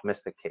more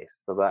optimistic case,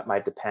 though that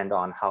might depend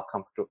on how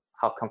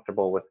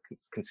comfortable with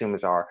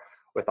consumers are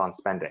on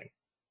spending.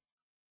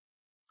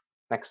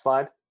 Next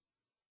slide.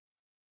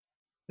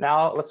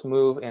 Now let's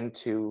move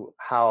into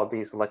how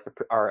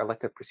our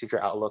elective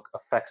procedure outlook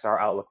affects our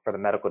outlook for the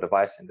medical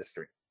device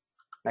industry.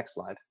 Next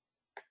slide.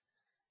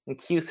 In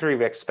Q3,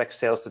 we expect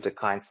sales to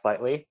decline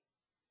slightly,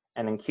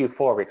 and in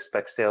Q4, we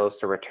expect sales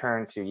to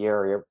return to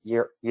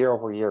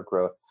year-over-year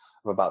growth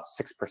of about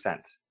 6%.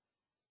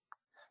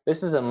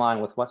 This is in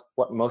line with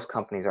what most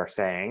companies are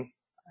saying,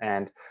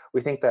 and we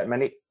think that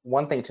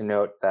one thing to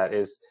note that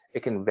is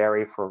it can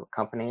vary for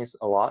companies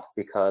a lot,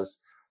 because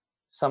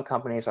some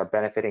companies are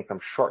benefiting from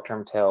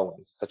short-term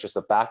tailwinds, such as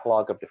the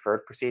backlog of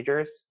deferred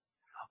procedures,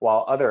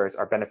 while others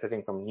are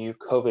benefiting from new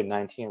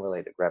COVID-19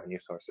 related revenue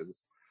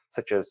sources,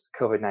 such as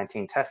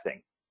COVID-19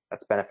 testing,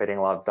 that's benefiting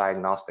a lot of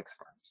diagnostics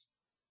firms.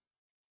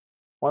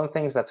 One of the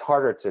things that's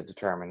harder to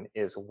determine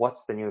is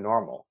what's the new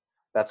normal.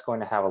 That's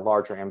going to have a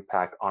larger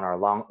impact on our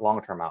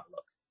long-term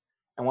outlook.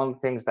 And one of the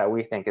things that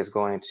we think is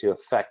going to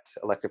affect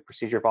elective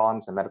procedure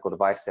volumes and medical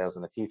device sales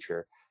in the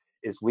future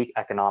is weak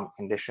economic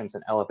conditions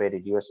and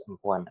elevated US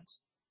employment.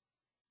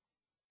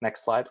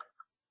 Next slide.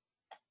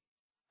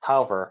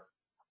 However,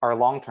 our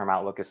long-term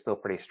outlook is still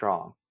pretty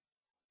strong.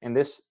 In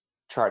this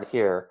chart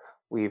here,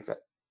 we've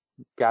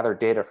gathered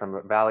data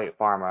from Valiant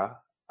Pharma,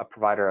 a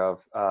provider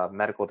of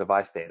medical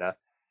device data,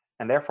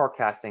 and they're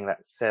forecasting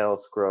that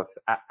sales growth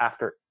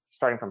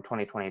starting from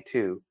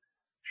 2022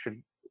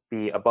 should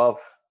be above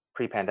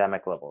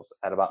pre-pandemic levels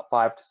at about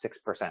 5 to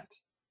 6%.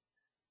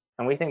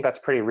 And we think that's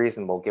pretty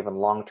reasonable given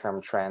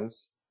long-term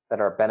trends that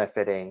are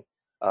benefiting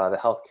the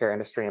healthcare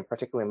industry and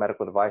particularly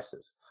medical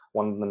devices,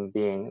 one of them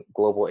being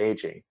global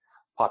aging.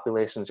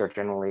 Populations are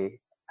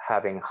generally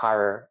having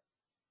higher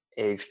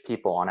aged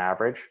people on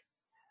average.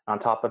 On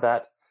top of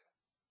that,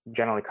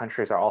 generally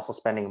countries are also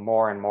spending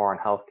more and more on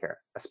healthcare,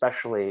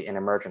 especially in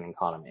emerging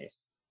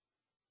economies.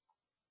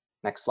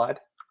 Next slide.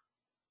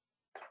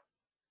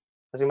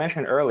 As we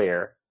mentioned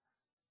earlier,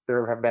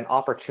 there have been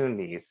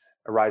opportunities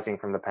arising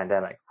from the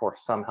pandemic for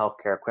some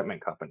healthcare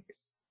equipment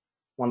companies.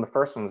 One of the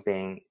first ones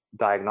being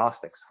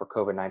diagnostics for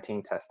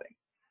COVID-19 testing,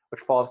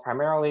 which falls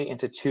primarily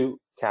into two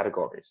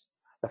categories.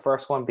 The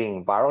first one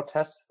being viral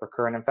tests for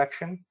current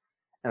infection,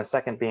 and the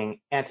second being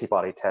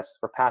antibody tests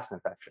for past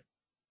infection.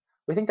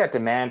 We think that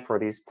demand for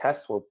these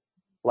tests will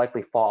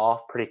likely fall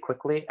off pretty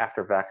quickly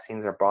after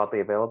vaccines are broadly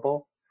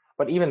available,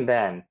 but even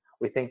then,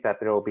 we think that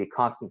there will be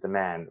constant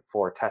demand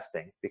for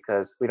testing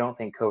because we don't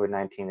think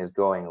COVID-19 is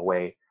going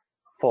away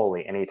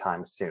fully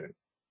anytime soon.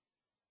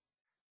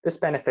 This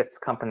benefits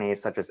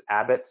companies such as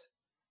Abbott,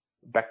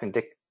 Becton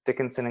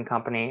Dickinson and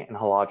Company, and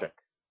Hologic.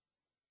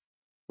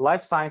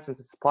 Life sciences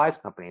and supplies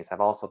companies have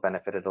also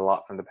benefited a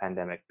lot from the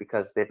pandemic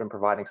because they've been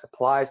providing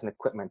supplies and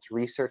equipment to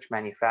research,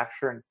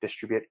 manufacture, and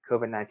distribute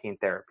COVID-19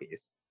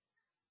 therapies.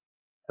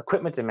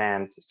 Equipment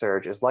demand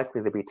surge is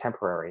likely to be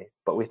temporary,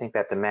 but we think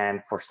that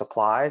demand for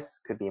supplies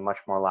could be much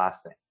more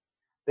lasting.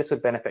 This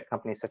would benefit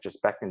companies such as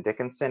Becton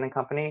Dickinson and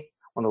Company,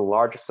 one of the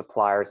largest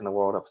suppliers in the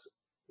world of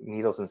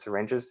needles and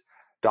syringes,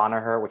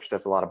 Danaher, which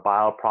does a lot of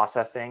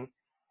bioprocessing,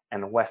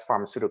 and West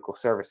Pharmaceutical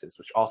Services,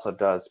 which also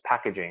does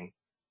packaging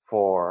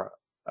for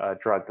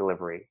drug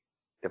delivery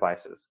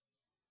devices.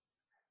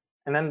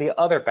 And then the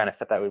other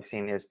benefit that we've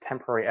seen is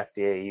temporary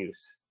FDA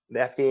use. The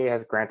FDA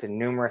has granted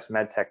numerous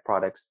medtech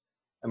products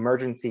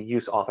emergency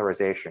use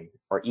authorization,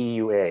 or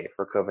EUA,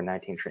 for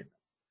COVID-19 treatment.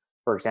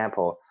 For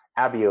example,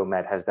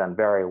 Abiomed has done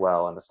very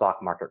well in the stock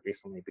market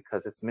recently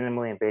because its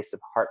minimally invasive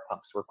heart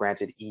pumps were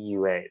granted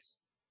EUAs.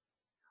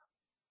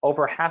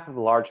 Over half of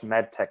the large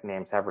medtech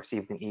names have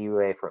received an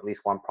EUA for at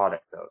least one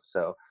product, though.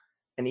 So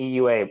an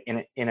EUA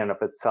in and of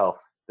itself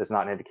does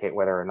not indicate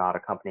whether or not a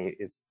company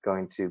is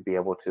going to be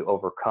able to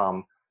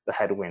overcome the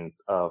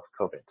headwinds of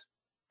COVID.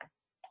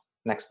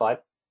 Next slide.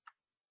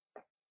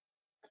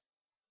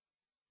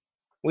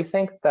 We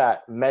think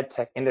that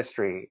medtech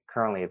industry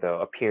currently,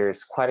 though,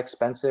 appears quite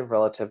expensive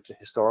relative to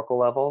historical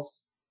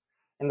levels.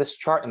 In this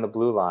chart in the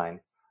blue line,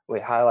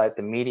 we highlight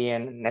the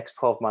median next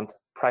 12-month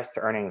price to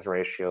earnings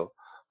ratio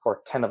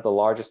for 10 of the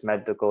largest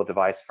medical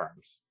device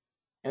firms.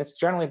 And it's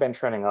generally been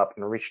trending up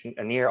and reached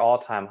a near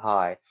all-time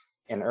high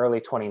in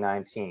early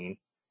 2019.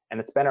 And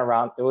it's been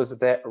around, it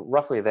was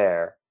roughly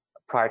there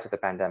prior to the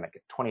pandemic,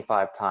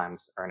 25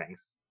 times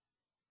earnings.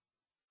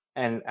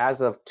 And as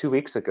of 2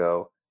 weeks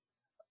ago,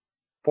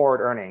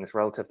 forward earnings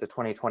relative to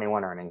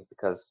 2021 earnings,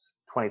 because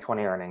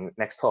 2020 earnings,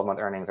 next 12-month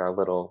earnings are a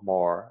little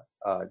more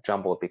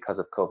jumbled because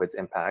of COVID's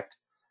impact,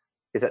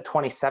 is at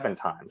 27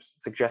 times,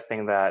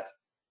 suggesting that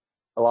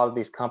a lot of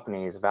these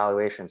companies'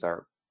 valuations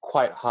are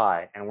quite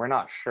high, and we're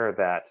not sure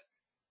that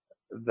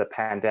the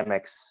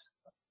pandemic's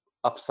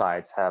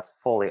upsides have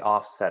fully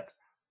offset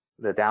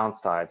the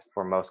downsides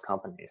for most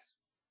companies.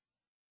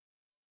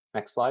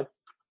 Next slide.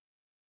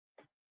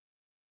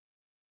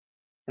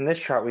 In this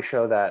chart, we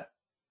show that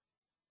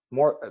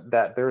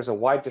there's a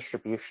wide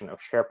distribution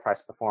of share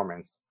price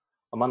performance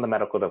among the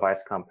medical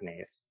device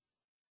companies.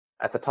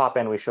 At the top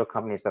end, we show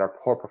companies that are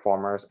poor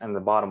performers, and the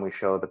bottom we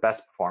show the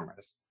best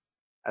performers.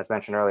 As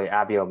mentioned earlier,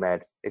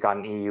 Abiomed, it got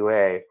an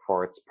EUA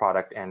for its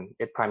product, and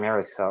it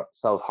primarily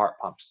sells heart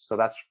pumps. So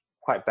that's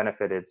quite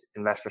benefited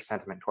investor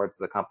sentiment towards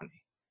the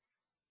company.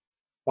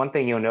 One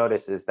thing you'll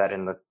notice is that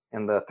in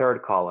the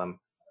third column,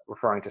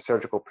 referring to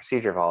surgical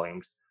procedure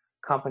volumes,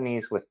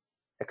 companies with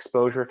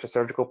exposure to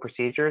surgical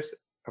procedures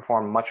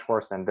perform much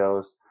worse than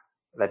those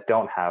that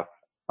don't have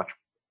much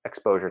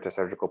exposure to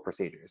surgical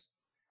procedures.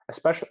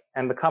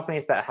 And the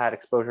companies that had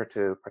exposure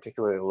to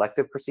particularly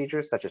elective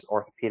procedures, such as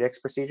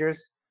orthopedics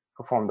procedures,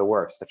 performed the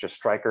worst, such as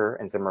Stryker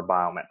and Zimmer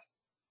Biomet.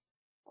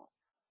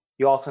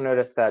 You also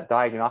notice that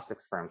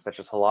diagnostics firms such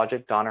as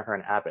Hologic, Danaher,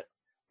 and Abbott,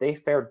 they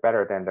fared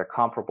better than their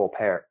comparable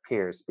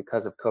peers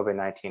because of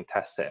COVID-19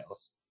 test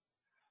sales.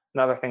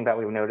 Another thing that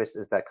we've noticed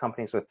is that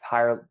companies with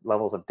higher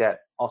levels of debt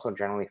also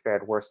generally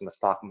fared worse in the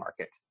stock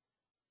market.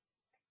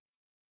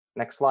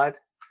 Next slide.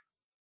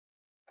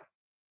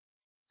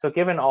 So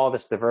given all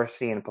this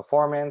diversity in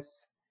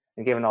performance,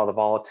 and given all the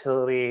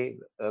volatility,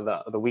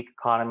 the weak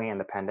economy and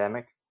the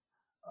pandemic,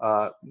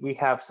 we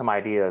have some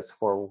ideas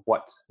for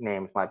what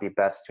names might be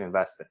best to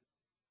invest in.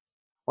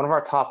 One of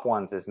our top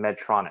ones is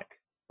Medtronic,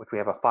 which we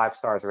have a 5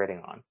 stars rating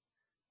on.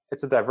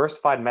 It's a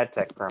diversified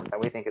medtech firm that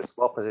we think is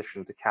well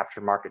positioned to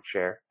capture market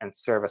share and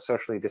serve a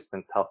socially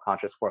distanced,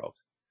 health-conscious world.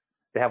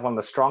 They have one of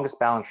the strongest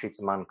balance sheets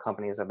among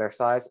companies of their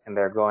size, and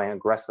they're going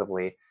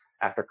aggressively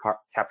after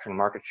capturing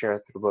market share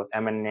through both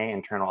M&A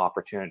internal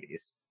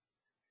opportunities.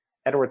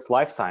 Edwards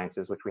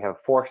Lifesciences, which we have a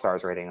 4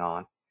 stars rating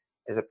on,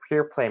 is a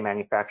pure play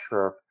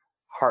manufacturer of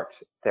heart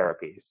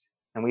therapies.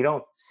 And we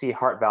don't see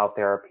heart valve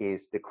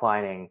therapies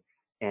declining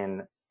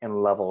in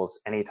levels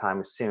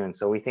anytime soon.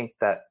 So we think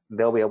that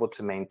they'll be able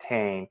to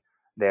maintain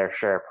their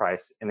share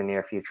price in the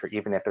near future,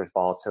 even if there's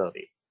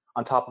volatility.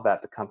 On top of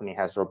that, the company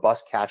has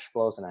robust cash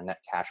flows and a net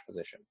cash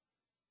position.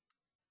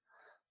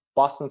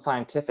 Boston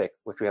Scientific,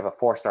 which we have a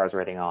 4 stars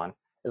rating on,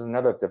 is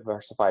another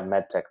diversified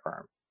medtech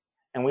firm.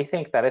 And we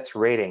think that its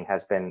rating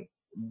has been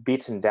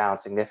beaten down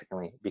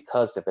significantly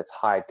because of its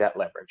high debt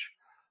leverage.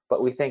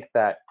 But we think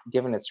that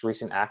given its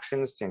recent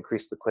actions to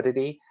increase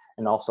liquidity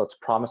and also its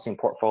promising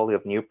portfolio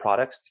of new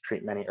products to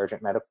treat many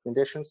urgent medical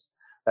conditions,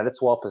 that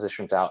it's well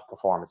positioned to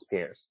outperform its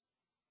peers.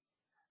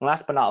 And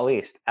last but not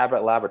least,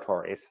 Abbott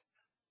Laboratories,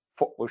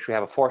 which we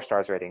have a 4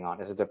 stars rating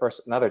on, is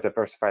another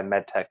diversified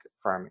medtech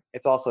firm.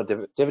 It's also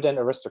a dividend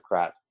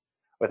aristocrat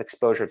with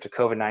exposure to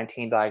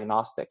COVID-19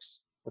 diagnostics,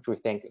 which we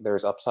think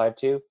there's upside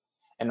to,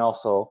 and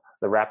also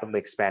the rapidly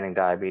expanding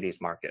diabetes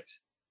market.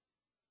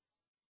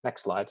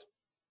 Next slide.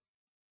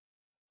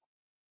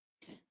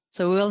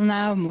 So we'll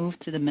now move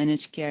to the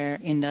managed care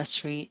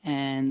industry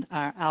and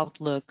our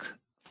outlook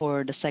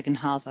for the second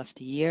half of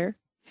the year.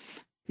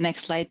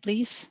 Next slide,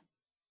 please.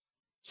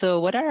 So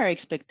what are our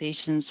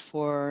expectations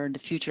for the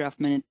future of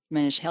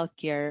managed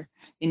healthcare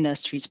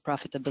industry's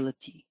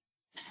profitability?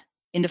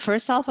 In the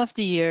first half of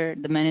the year,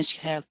 the managed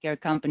healthcare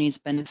companies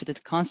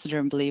benefited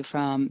considerably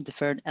from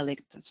deferred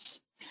electives.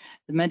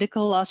 The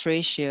medical loss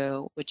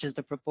ratio, which is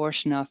the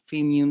proportion of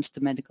premiums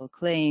to medical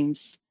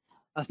claims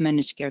of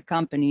managed care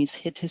companies,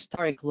 hit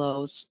historic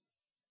lows,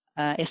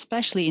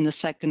 especially in the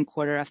second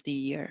quarter of the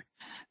year.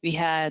 We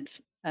had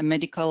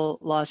medical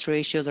loss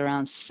ratios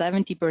around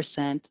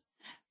 70%,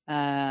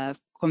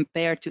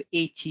 compared to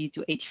 80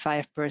 to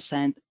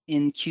 85%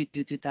 in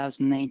Q2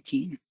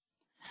 2019.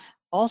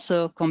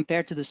 Also,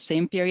 compared to the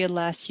same period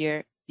last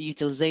year, the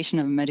utilization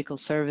of medical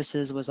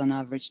services was on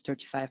average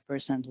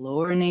 35%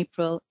 lower in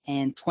April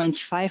and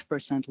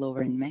 25%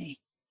 lower in May.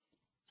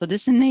 So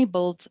this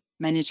enabled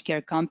managed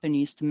care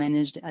companies to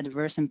manage the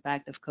adverse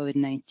impact of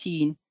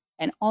COVID-19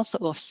 and also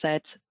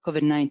offset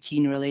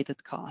COVID-19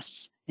 related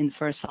costs in the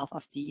first half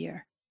of the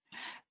year.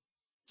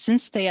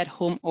 Since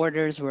stay-at-home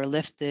orders were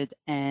lifted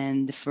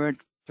and deferred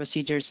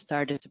procedures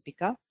started to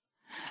pick up,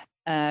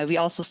 we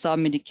also saw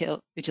medical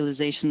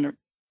utilization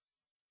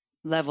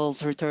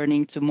levels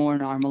returning to more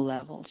normal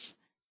levels,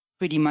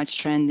 pretty much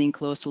trending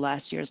close to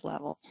last year's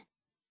level.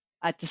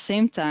 At the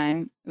same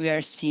time, we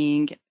are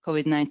seeing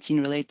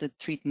COVID-19 related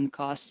treatment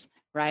costs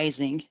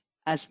rising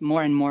as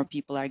more and more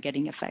people are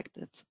getting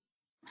affected.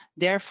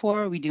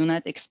 Therefore, we do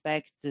not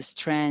expect this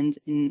trend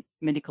in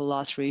medical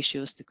loss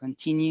ratios to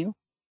continue.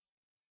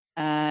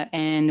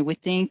 And we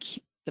think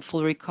the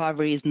full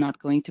recovery is not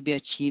going to be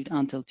achieved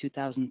until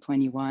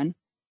 2021,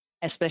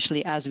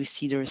 especially as we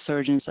see the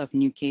resurgence of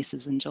new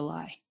cases in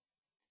July.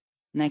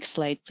 Next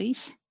slide,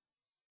 please.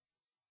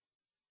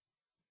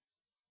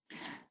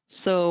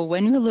 So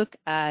when we look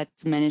at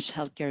managed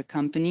healthcare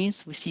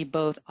companies, we see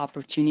both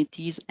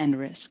opportunities and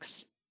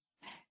risks.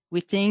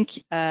 We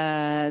think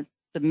the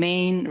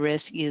main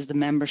risk is the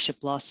membership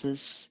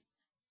losses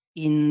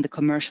in the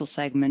commercial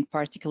segment,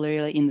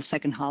 particularly in the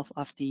second half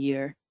of the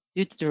year,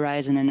 due to the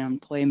rise in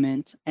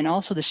unemployment and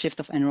also the shift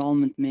of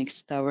enrollment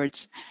mix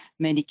towards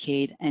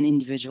Medicaid and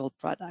individual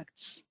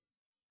products.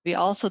 We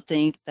also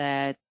think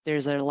that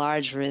there's a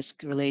large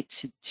risk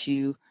related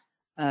to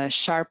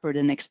sharper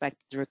than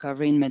expected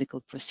recovery in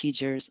medical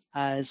procedures,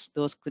 as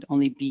those could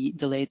only be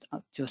delayed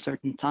up to a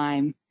certain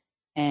time,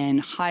 and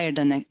higher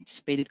than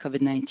anticipated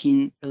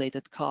COVID-19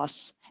 related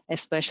costs,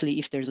 especially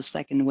if there's a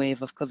second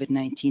wave of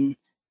COVID-19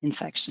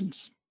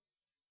 infections.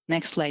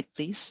 Next slide,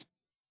 please.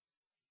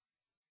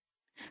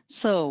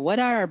 So what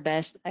are our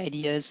best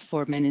ideas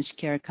for managed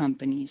care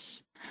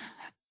companies?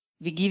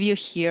 We give you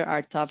here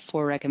our top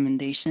 4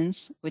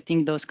 recommendations. We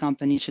think those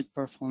companies should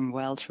perform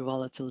well through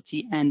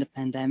volatility and the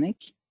pandemic.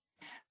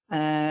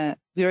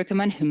 We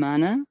recommend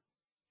Humana,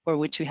 for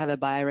which we have a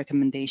buy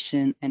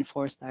recommendation and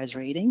 4 stars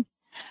rating.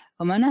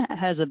 Humana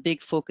has a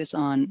big focus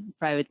on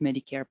private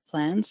Medicare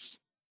plans,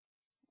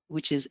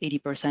 which is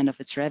 80% of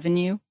its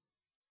revenue.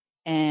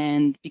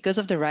 And because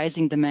of the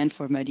rising demand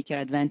for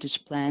Medicare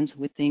Advantage plans,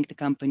 we think the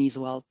company is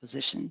well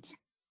positioned.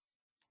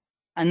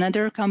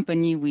 Another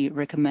company we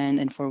recommend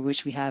and for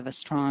which we have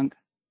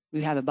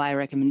a buy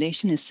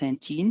recommendation is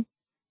Centene,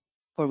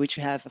 for which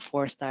we have a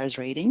 4 stars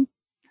rating.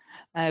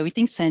 We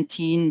think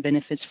Centene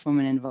benefits from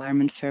an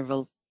environment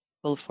favorable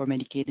for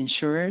Medicaid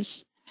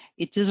insurers.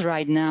 It is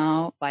right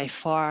now by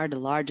far the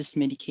largest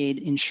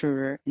Medicaid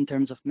insurer in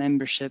terms of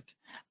membership,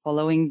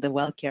 following the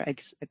WellCare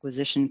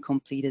acquisition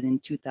completed in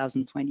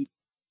 2020.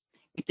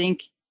 We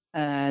think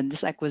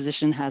this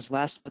acquisition has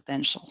vast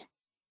potential.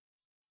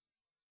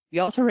 We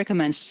also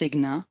recommend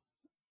Cigna,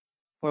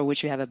 for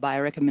which we have a buy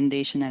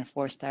recommendation and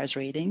 4 stars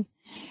rating.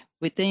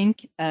 We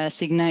think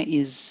Cigna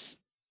is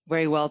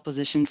very well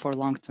positioned for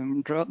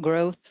long-term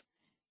growth.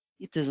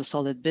 It is a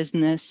solid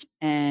business,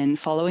 and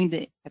following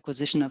the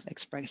acquisition of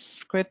Express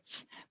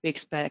Scripts, we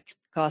expect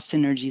cost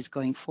synergies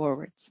going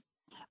forward.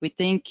 We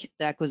think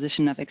the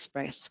acquisition of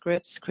Express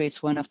Scripts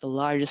creates one of the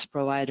largest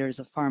providers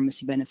of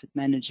pharmacy benefit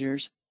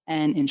managers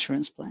and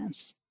insurance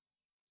plans.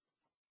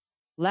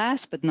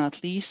 Last but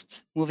not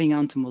least, moving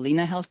on to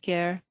Molina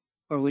Healthcare,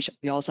 for which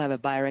we also have a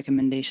buy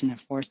recommendation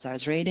and 4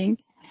 stars rating.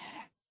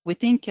 We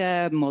think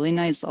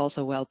Molina is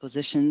also well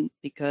positioned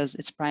because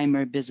its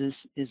primary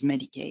business is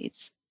Medicaid,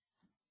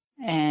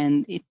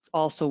 and it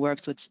also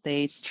works with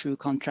states through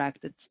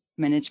contracted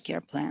managed care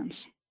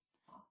plans.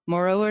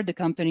 Moreover, the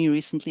company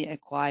recently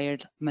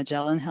acquired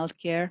Magellan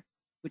Healthcare,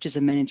 which is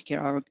a managed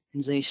care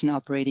organization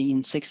operating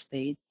in 6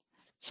 states,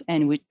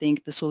 and we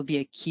think this will be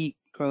a key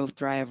growth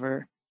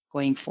driver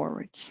going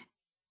forwards.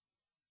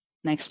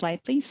 Next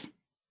slide, please.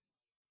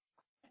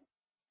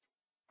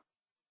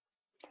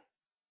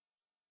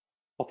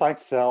 Well,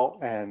 thanks, Sel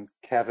and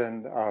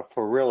Kevin,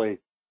 for really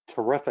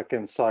terrific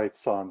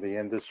insights on the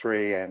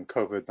industry and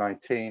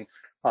COVID-19.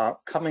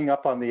 Coming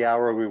up on the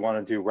hour, we want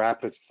to do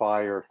rapid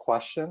fire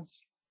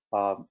questions.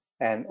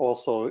 And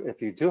also,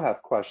 if you do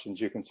have questions,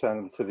 you can send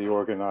them to the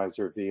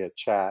organizer via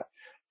chat.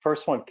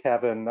 First one,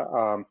 Kevin,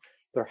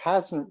 there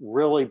hasn't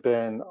really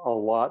been a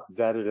lot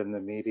vetted in the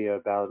media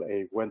about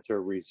a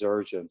winter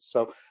resurgence.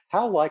 So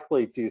how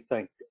likely do you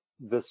think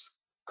this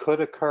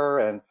could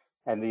occur,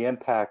 and the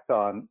impact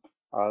on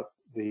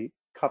the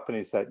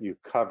companies that you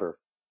cover?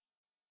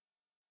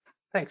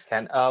 Thanks,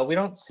 Ken. We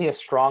don't see a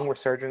strong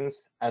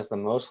resurgence as the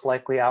most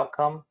likely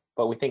outcome,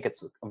 but we think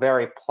it's a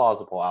very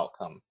plausible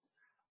outcome.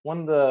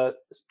 The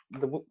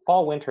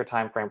fall-winter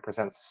timeframe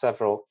presents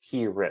several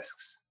key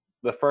risks.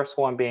 The first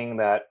one being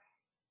that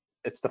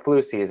it's the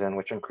flu season,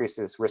 which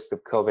increases risk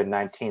of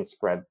COVID-19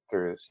 spread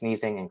through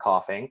sneezing and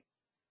coughing.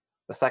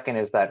 The second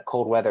is that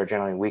cold weather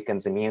generally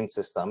weakens immune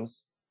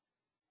systems.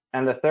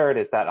 And the third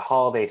is that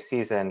holiday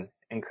season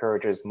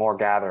encourages more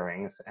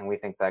gatherings, and we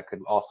think that could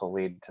also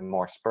lead to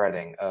more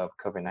spreading of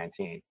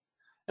COVID-19.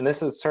 And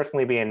this would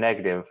certainly be a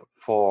negative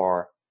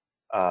for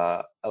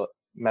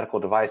medical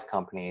device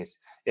companies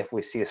if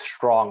we see a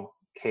strong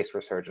case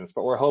resurgence.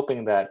 But we're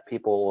hoping that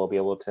people will be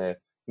able to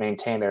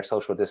maintain their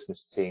social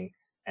distancing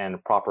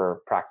and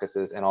proper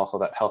practices, and also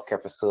that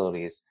healthcare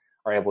facilities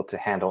are able to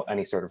handle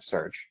any sort of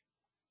surge.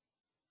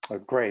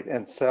 Great.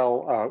 And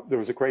Sel, there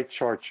was a great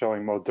chart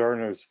showing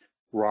Moderna's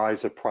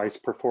rise of price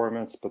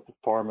performance, but the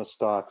pharma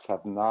stocks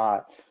have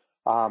not.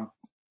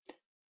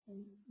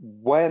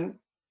 When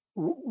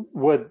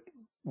would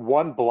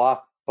one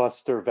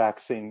blockbuster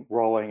vaccine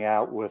rolling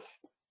out with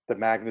the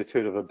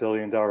magnitude of $1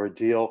 billion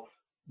deal,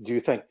 do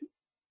you think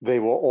they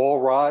will all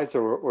rise,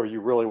 or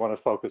you really want to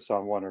focus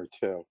on one or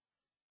two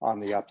on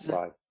the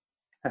upside?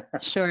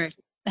 Sure.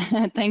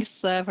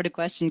 Thanks for the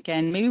question,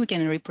 Ken. Maybe we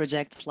can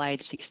reproject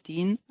slide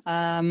 16.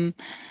 I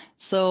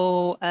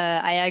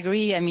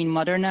agree. I mean,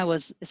 Moderna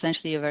was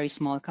essentially a very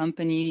small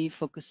company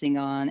focusing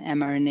on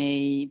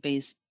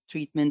mRNA-based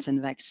treatments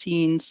and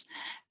vaccines,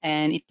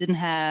 and it didn't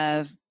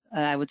have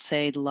I would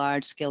say, the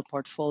large-scale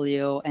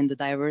portfolio and the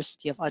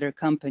diversity of other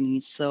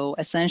companies. So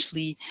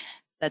essentially,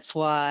 that's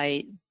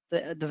why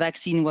the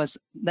vaccine was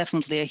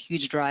definitely a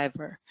huge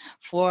driver.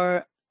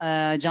 For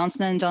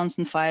Johnson &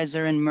 Johnson,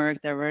 Pfizer, and Merck,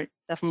 there were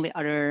definitely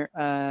other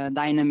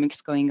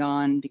dynamics going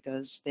on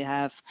because they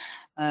have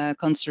a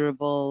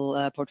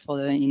considerable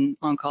portfolio in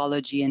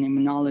oncology and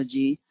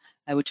immunology,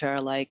 which are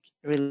like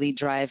really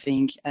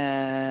driving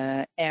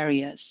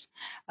areas.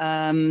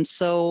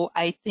 So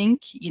I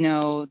think,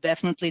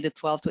 definitely the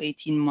 12 to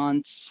 18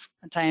 months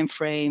time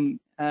frame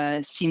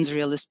seems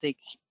realistic,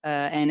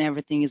 and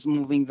everything is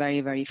moving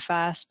very, very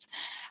fast.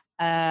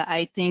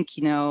 I think,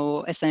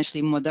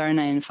 essentially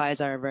Moderna and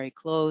Pfizer are very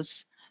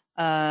close.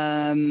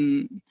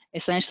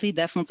 Essentially,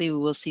 definitely we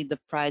will see the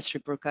price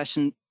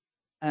repercussion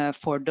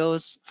for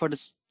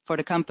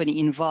the company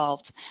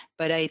involved.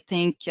 But I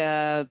think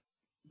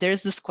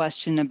there's this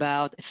question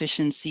about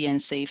efficiency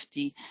and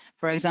safety.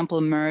 For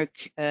example,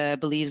 Merck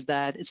believes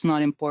that it's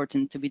not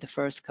important to be the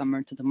first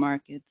comer to the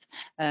market.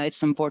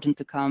 It's important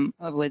to come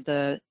with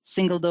a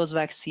single dose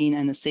vaccine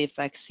and a safe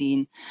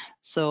vaccine.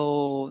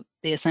 So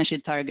they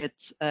essentially target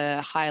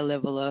a high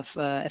level of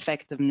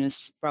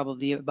effectiveness,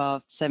 probably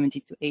about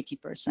 70 to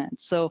 80%.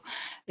 So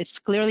it's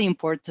clearly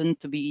important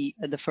to be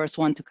the first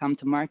one to come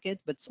to market,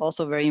 but it's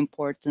also very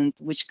important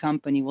which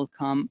company will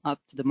come up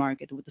to the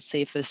market with the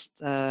safest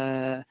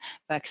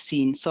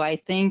vaccine. So I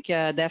think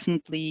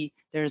definitely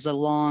there's a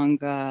long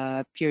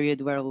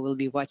period where we will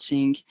be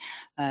watching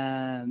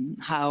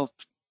how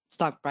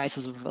stock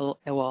prices will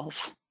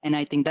evolve. And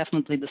I think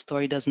definitely the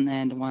story doesn't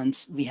end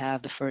once we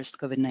have the first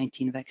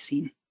COVID-19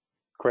 vaccine.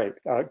 Great.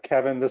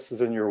 Kevin, this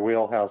is in your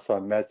wheelhouse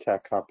on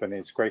medtech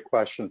companies. Great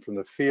question from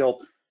the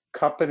field.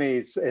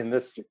 Companies in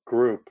this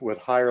group with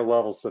higher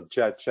levels of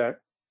debt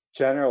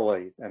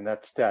generally, and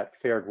that's debt,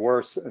 fared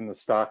worse in the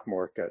stock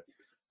market.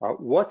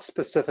 What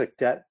specific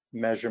debt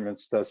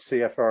measurements does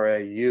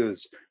CFRA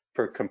use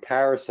for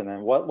comparison,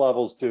 and what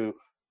levels do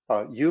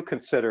you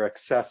consider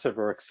excessive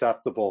or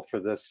acceptable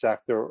for this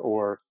sector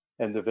or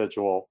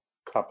individual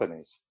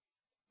companies?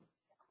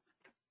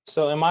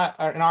 So in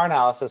our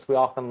analysis, we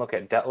often look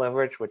at debt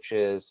leverage, which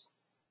is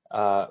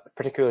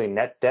particularly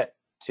net debt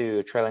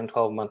to trailing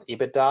 12-month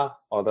EBITDA,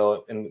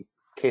 although in the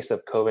case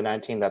of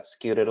COVID-19, that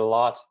skewed it a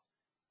lot.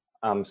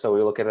 So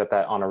we look at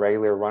that on a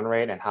regular run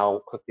rate and how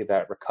quickly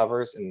that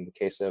recovers in the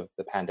case of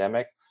the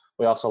pandemic.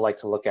 We also like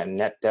to look at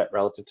net debt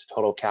relative to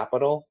total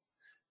capital.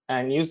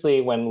 And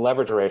usually when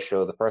leverage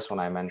ratio, the first one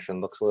I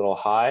mentioned, looks a little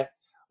high,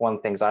 one of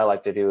the things I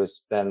like to do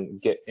is then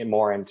get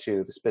more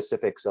into the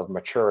specifics of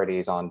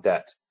maturities on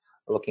debt,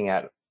 looking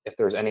at if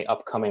there's any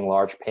upcoming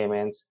large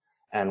payments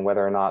and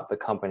whether or not the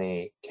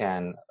company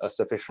can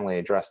sufficiently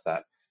address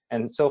that.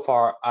 And so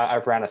far,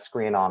 I've ran a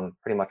screen on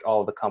pretty much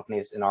all of the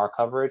companies in our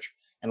coverage,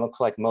 and it looks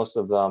like most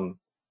of them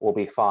will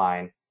be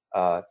fine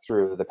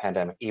through the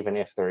pandemic, even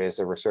if there is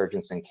a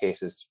resurgence in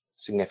cases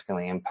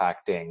significantly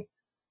impacting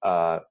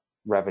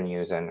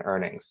revenues and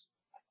earnings.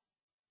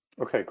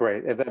 Okay,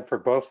 great. And then for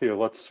both of you,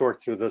 let's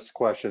sort through this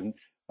question.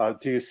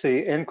 Do you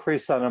see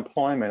increased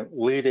unemployment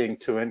leading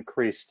to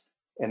increased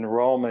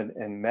enrollment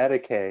in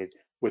Medicaid,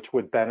 which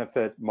would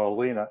benefit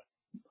Molina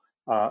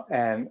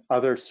and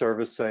other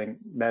servicing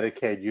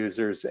Medicaid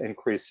users,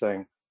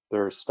 increasing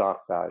their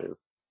stock value?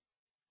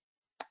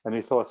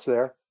 Any thoughts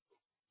there?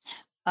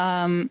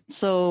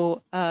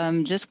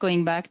 Just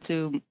going back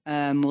to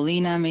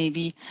Molina,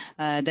 maybe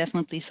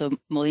definitely. So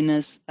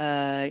Molina's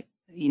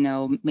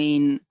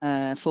main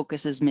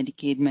focus is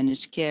Medicaid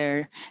managed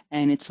care,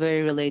 and it's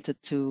very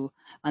related to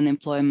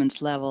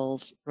unemployment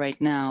levels right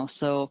now.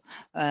 So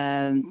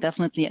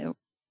definitely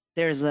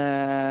there's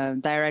a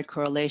direct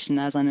correlation.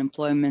 As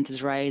unemployment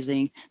is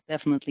rising,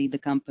 definitely the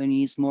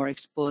companies more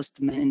exposed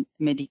to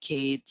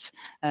Medicaid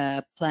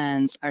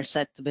plans are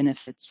set to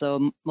benefit.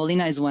 So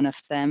Molina is one of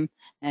them,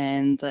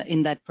 and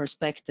in that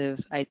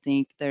perspective, I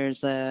think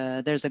there's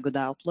a good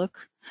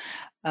outlook.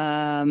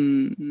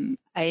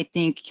 I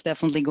think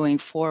definitely going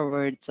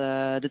forward,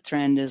 the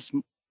trend is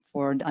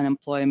for the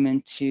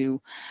unemployment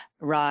to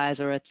rise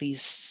or at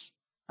least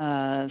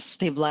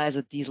stabilize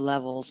at these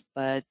levels,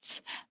 but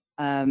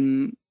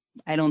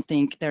I don't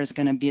think there's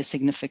going to be a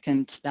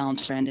significant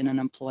downtrend in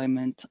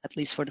unemployment, at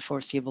least for the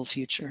foreseeable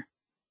future.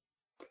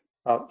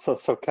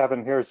 So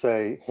Kevin, here's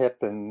a hip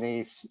and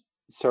knee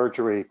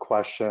surgery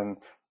question.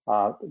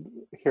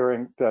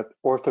 Hearing that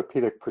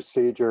orthopedic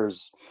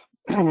procedures,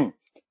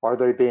 are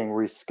they being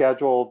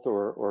rescheduled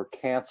or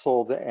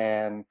canceled?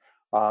 And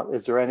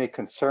is there any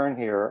concern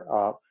here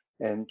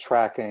in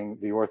tracking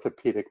the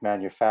orthopedic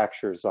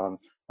manufacturers on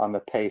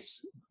the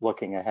pace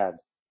looking ahead?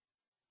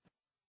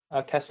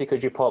 Kessie,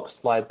 could you pull up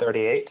slide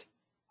 38?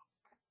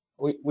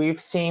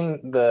 We've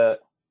seen the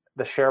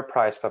share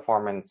price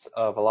performance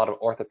of a lot of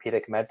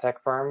orthopedic medtech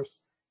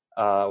firms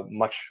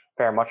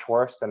fare much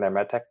worse than their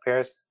medtech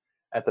peers.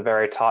 At the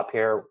very top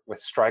here with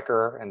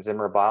Stryker and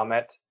Zimmer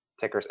Biomet,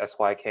 tickers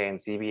SYK and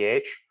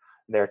ZBH.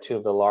 They're two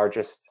of the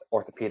largest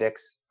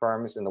orthopedics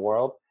firms in the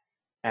world.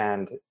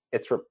 And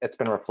it's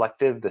been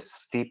reflected, the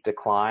steep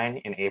decline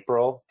in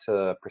April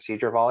to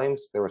procedure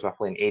volumes. There was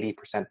roughly an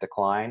 80%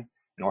 decline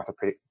in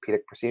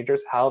orthopedic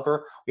procedures.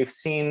 However, we've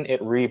seen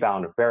it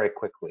rebound very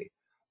quickly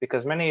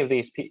because many of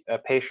these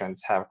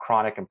patients have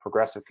chronic and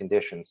progressive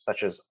conditions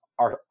such as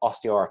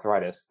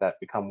osteoarthritis that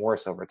become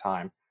worse over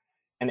time.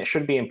 And it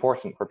should be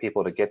important for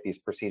people to get these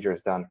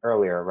procedures done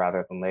earlier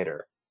rather than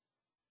later.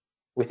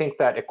 We think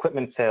that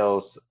equipment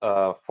sales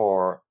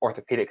for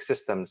orthopedic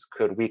systems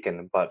could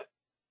weaken, but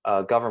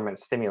government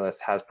stimulus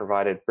has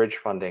provided bridge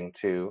funding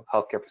to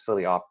healthcare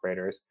facility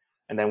operators,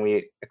 and then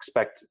we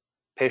expect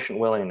patient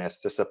willingness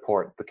to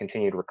support the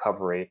continued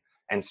recovery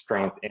and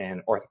strength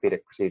in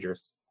orthopedic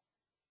procedures.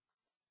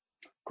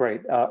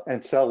 Great.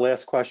 And so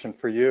last question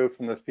for you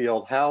from the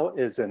field. How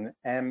is an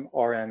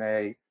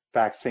mRNA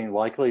vaccine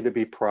likely to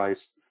be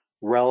priced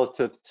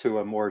relative to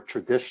a more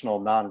traditional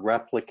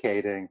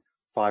non-replicating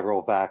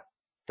viral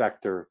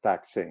vector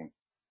vaccine?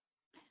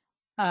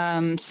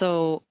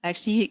 So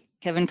actually,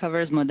 Kevin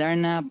covers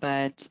Moderna,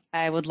 but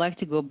I would like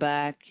to go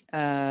back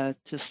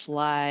to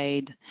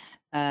slide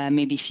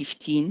maybe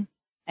 15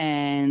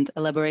 and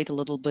elaborate a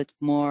little bit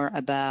more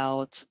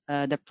about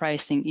the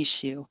pricing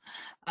issue.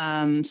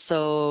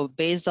 So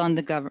based on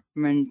the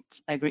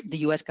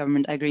U.S.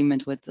 government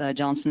agreement with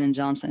Johnson &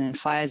 Johnson and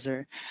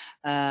Pfizer,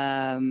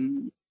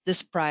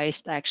 this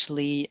priced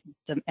actually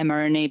the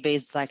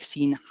mRNA-based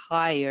vaccine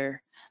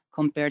higher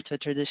compared to a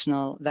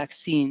traditional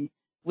vaccine,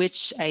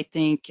 which I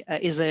think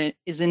is an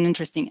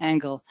interesting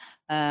angle,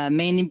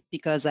 mainly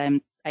because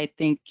I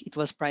think it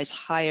was priced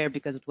higher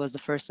because it was the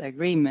first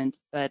agreement.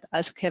 But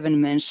as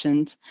Kevin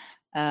mentioned,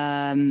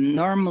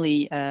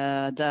 normally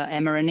the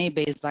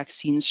mRNA-based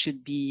vaccines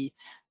should be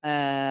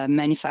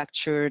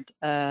manufactured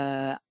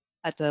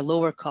at a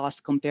lower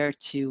cost compared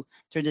to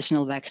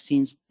traditional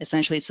vaccines.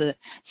 Essentially, it's a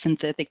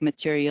synthetic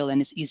material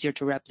and it's easier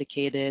to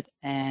replicate it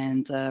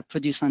and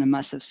produce on a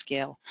massive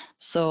scale.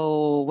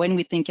 So when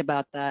we think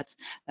about that,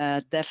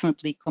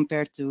 definitely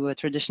compared to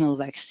traditional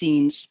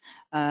vaccines,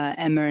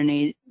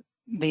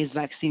 mRNA-based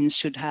vaccines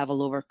should have a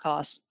lower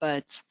cost.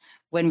 But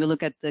when we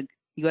look at the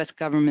US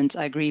government's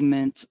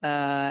agreement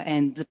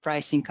and the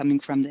pricing coming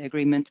from the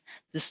agreement,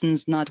 this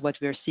is not what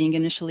we're seeing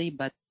initially,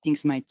 but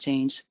things might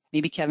change.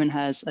 Maybe Kevin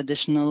has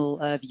additional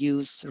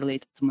views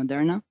related to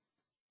Moderna.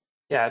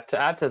 Yeah, to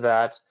add to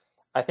that,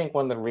 I think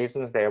one of the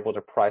reasons they're able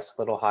to price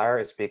a little higher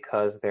is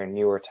because they're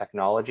newer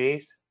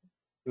technologies.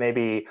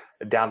 Maybe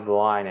down the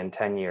line in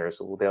 10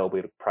 years, they'll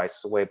be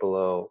priced way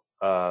below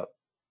the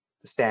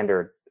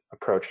standard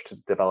approach to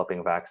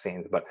developing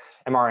vaccines. But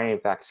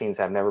mRNA vaccines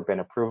have never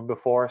been approved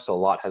before, so a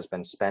lot has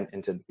been spent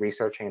into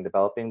researching and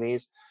developing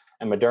these.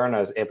 And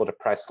Moderna is able to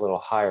price a little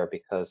higher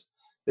because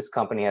this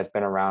company has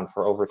been around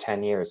for over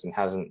 10 years and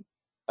hasn't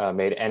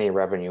made any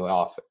revenue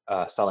off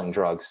selling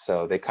drugs.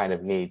 So they kind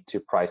of need to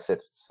price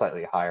it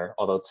slightly higher,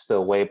 although it's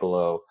still way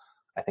below,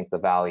 I think, the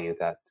value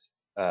that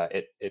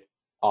it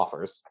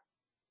offers.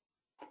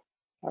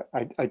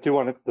 I do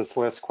want this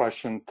last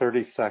question,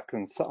 30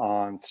 seconds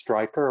on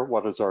Stryker.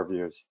 What is our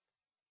views?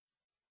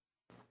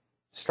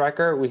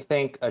 Stryker, we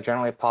think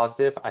generally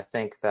positive. I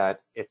think that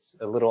it's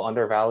a little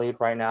undervalued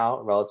right now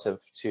relative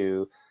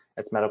to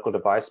its medical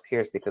device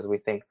peers because we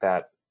think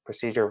that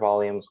procedure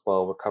volumes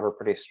will recover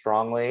pretty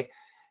strongly.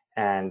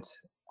 And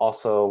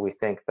also we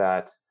think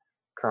that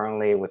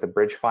currently with the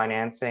bridge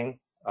financing,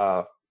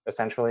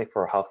 essentially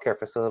for healthcare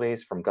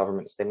facilities from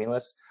government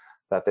stimulus,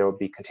 that there will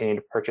be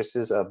continued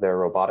purchases of their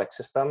robotic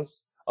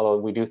systems.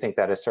 Although we do think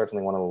that is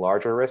certainly one of the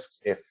larger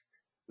risks. If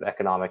the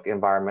economic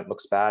environment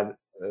looks bad,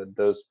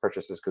 those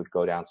purchases could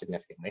go down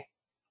significantly.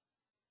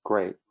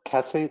 Great.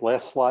 Cassie,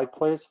 last slide,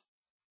 please.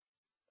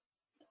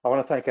 I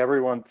want to thank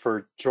everyone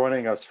for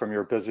joining us from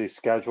your busy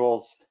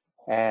schedules.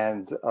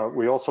 And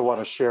we also want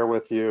to share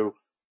with you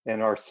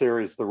in our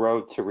series, The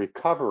Road to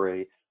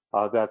Recovery,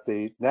 that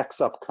the next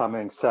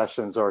upcoming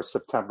sessions are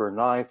September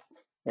 9th,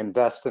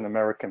 Invest in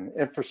American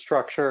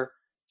Infrastructure,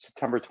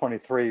 September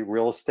 23,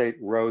 Real Estate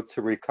Road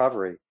to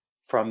Recovery,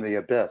 From the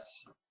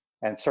Abyss.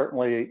 And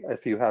certainly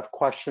if you have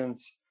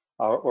questions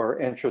or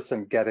interest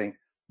in getting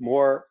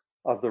more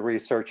of the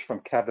research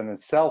from Kevin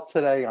and Sel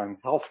today on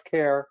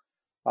healthcare,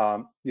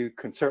 you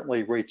can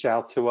certainly reach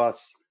out to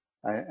us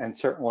and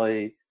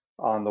certainly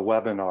on the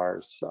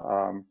webinars.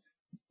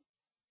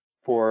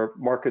 For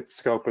Market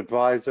Scope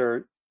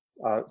Advisor,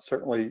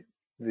 certainly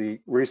the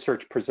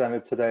research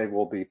presented today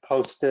will be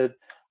posted.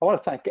 I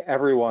want to thank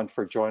everyone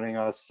for joining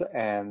us,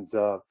 and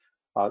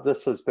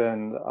this has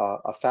been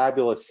a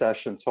fabulous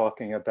session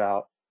talking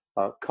about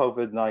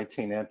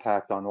COVID-19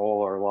 impact on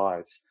all our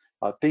lives.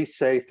 Be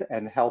safe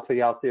and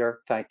healthy out there.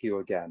 Thank you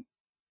again.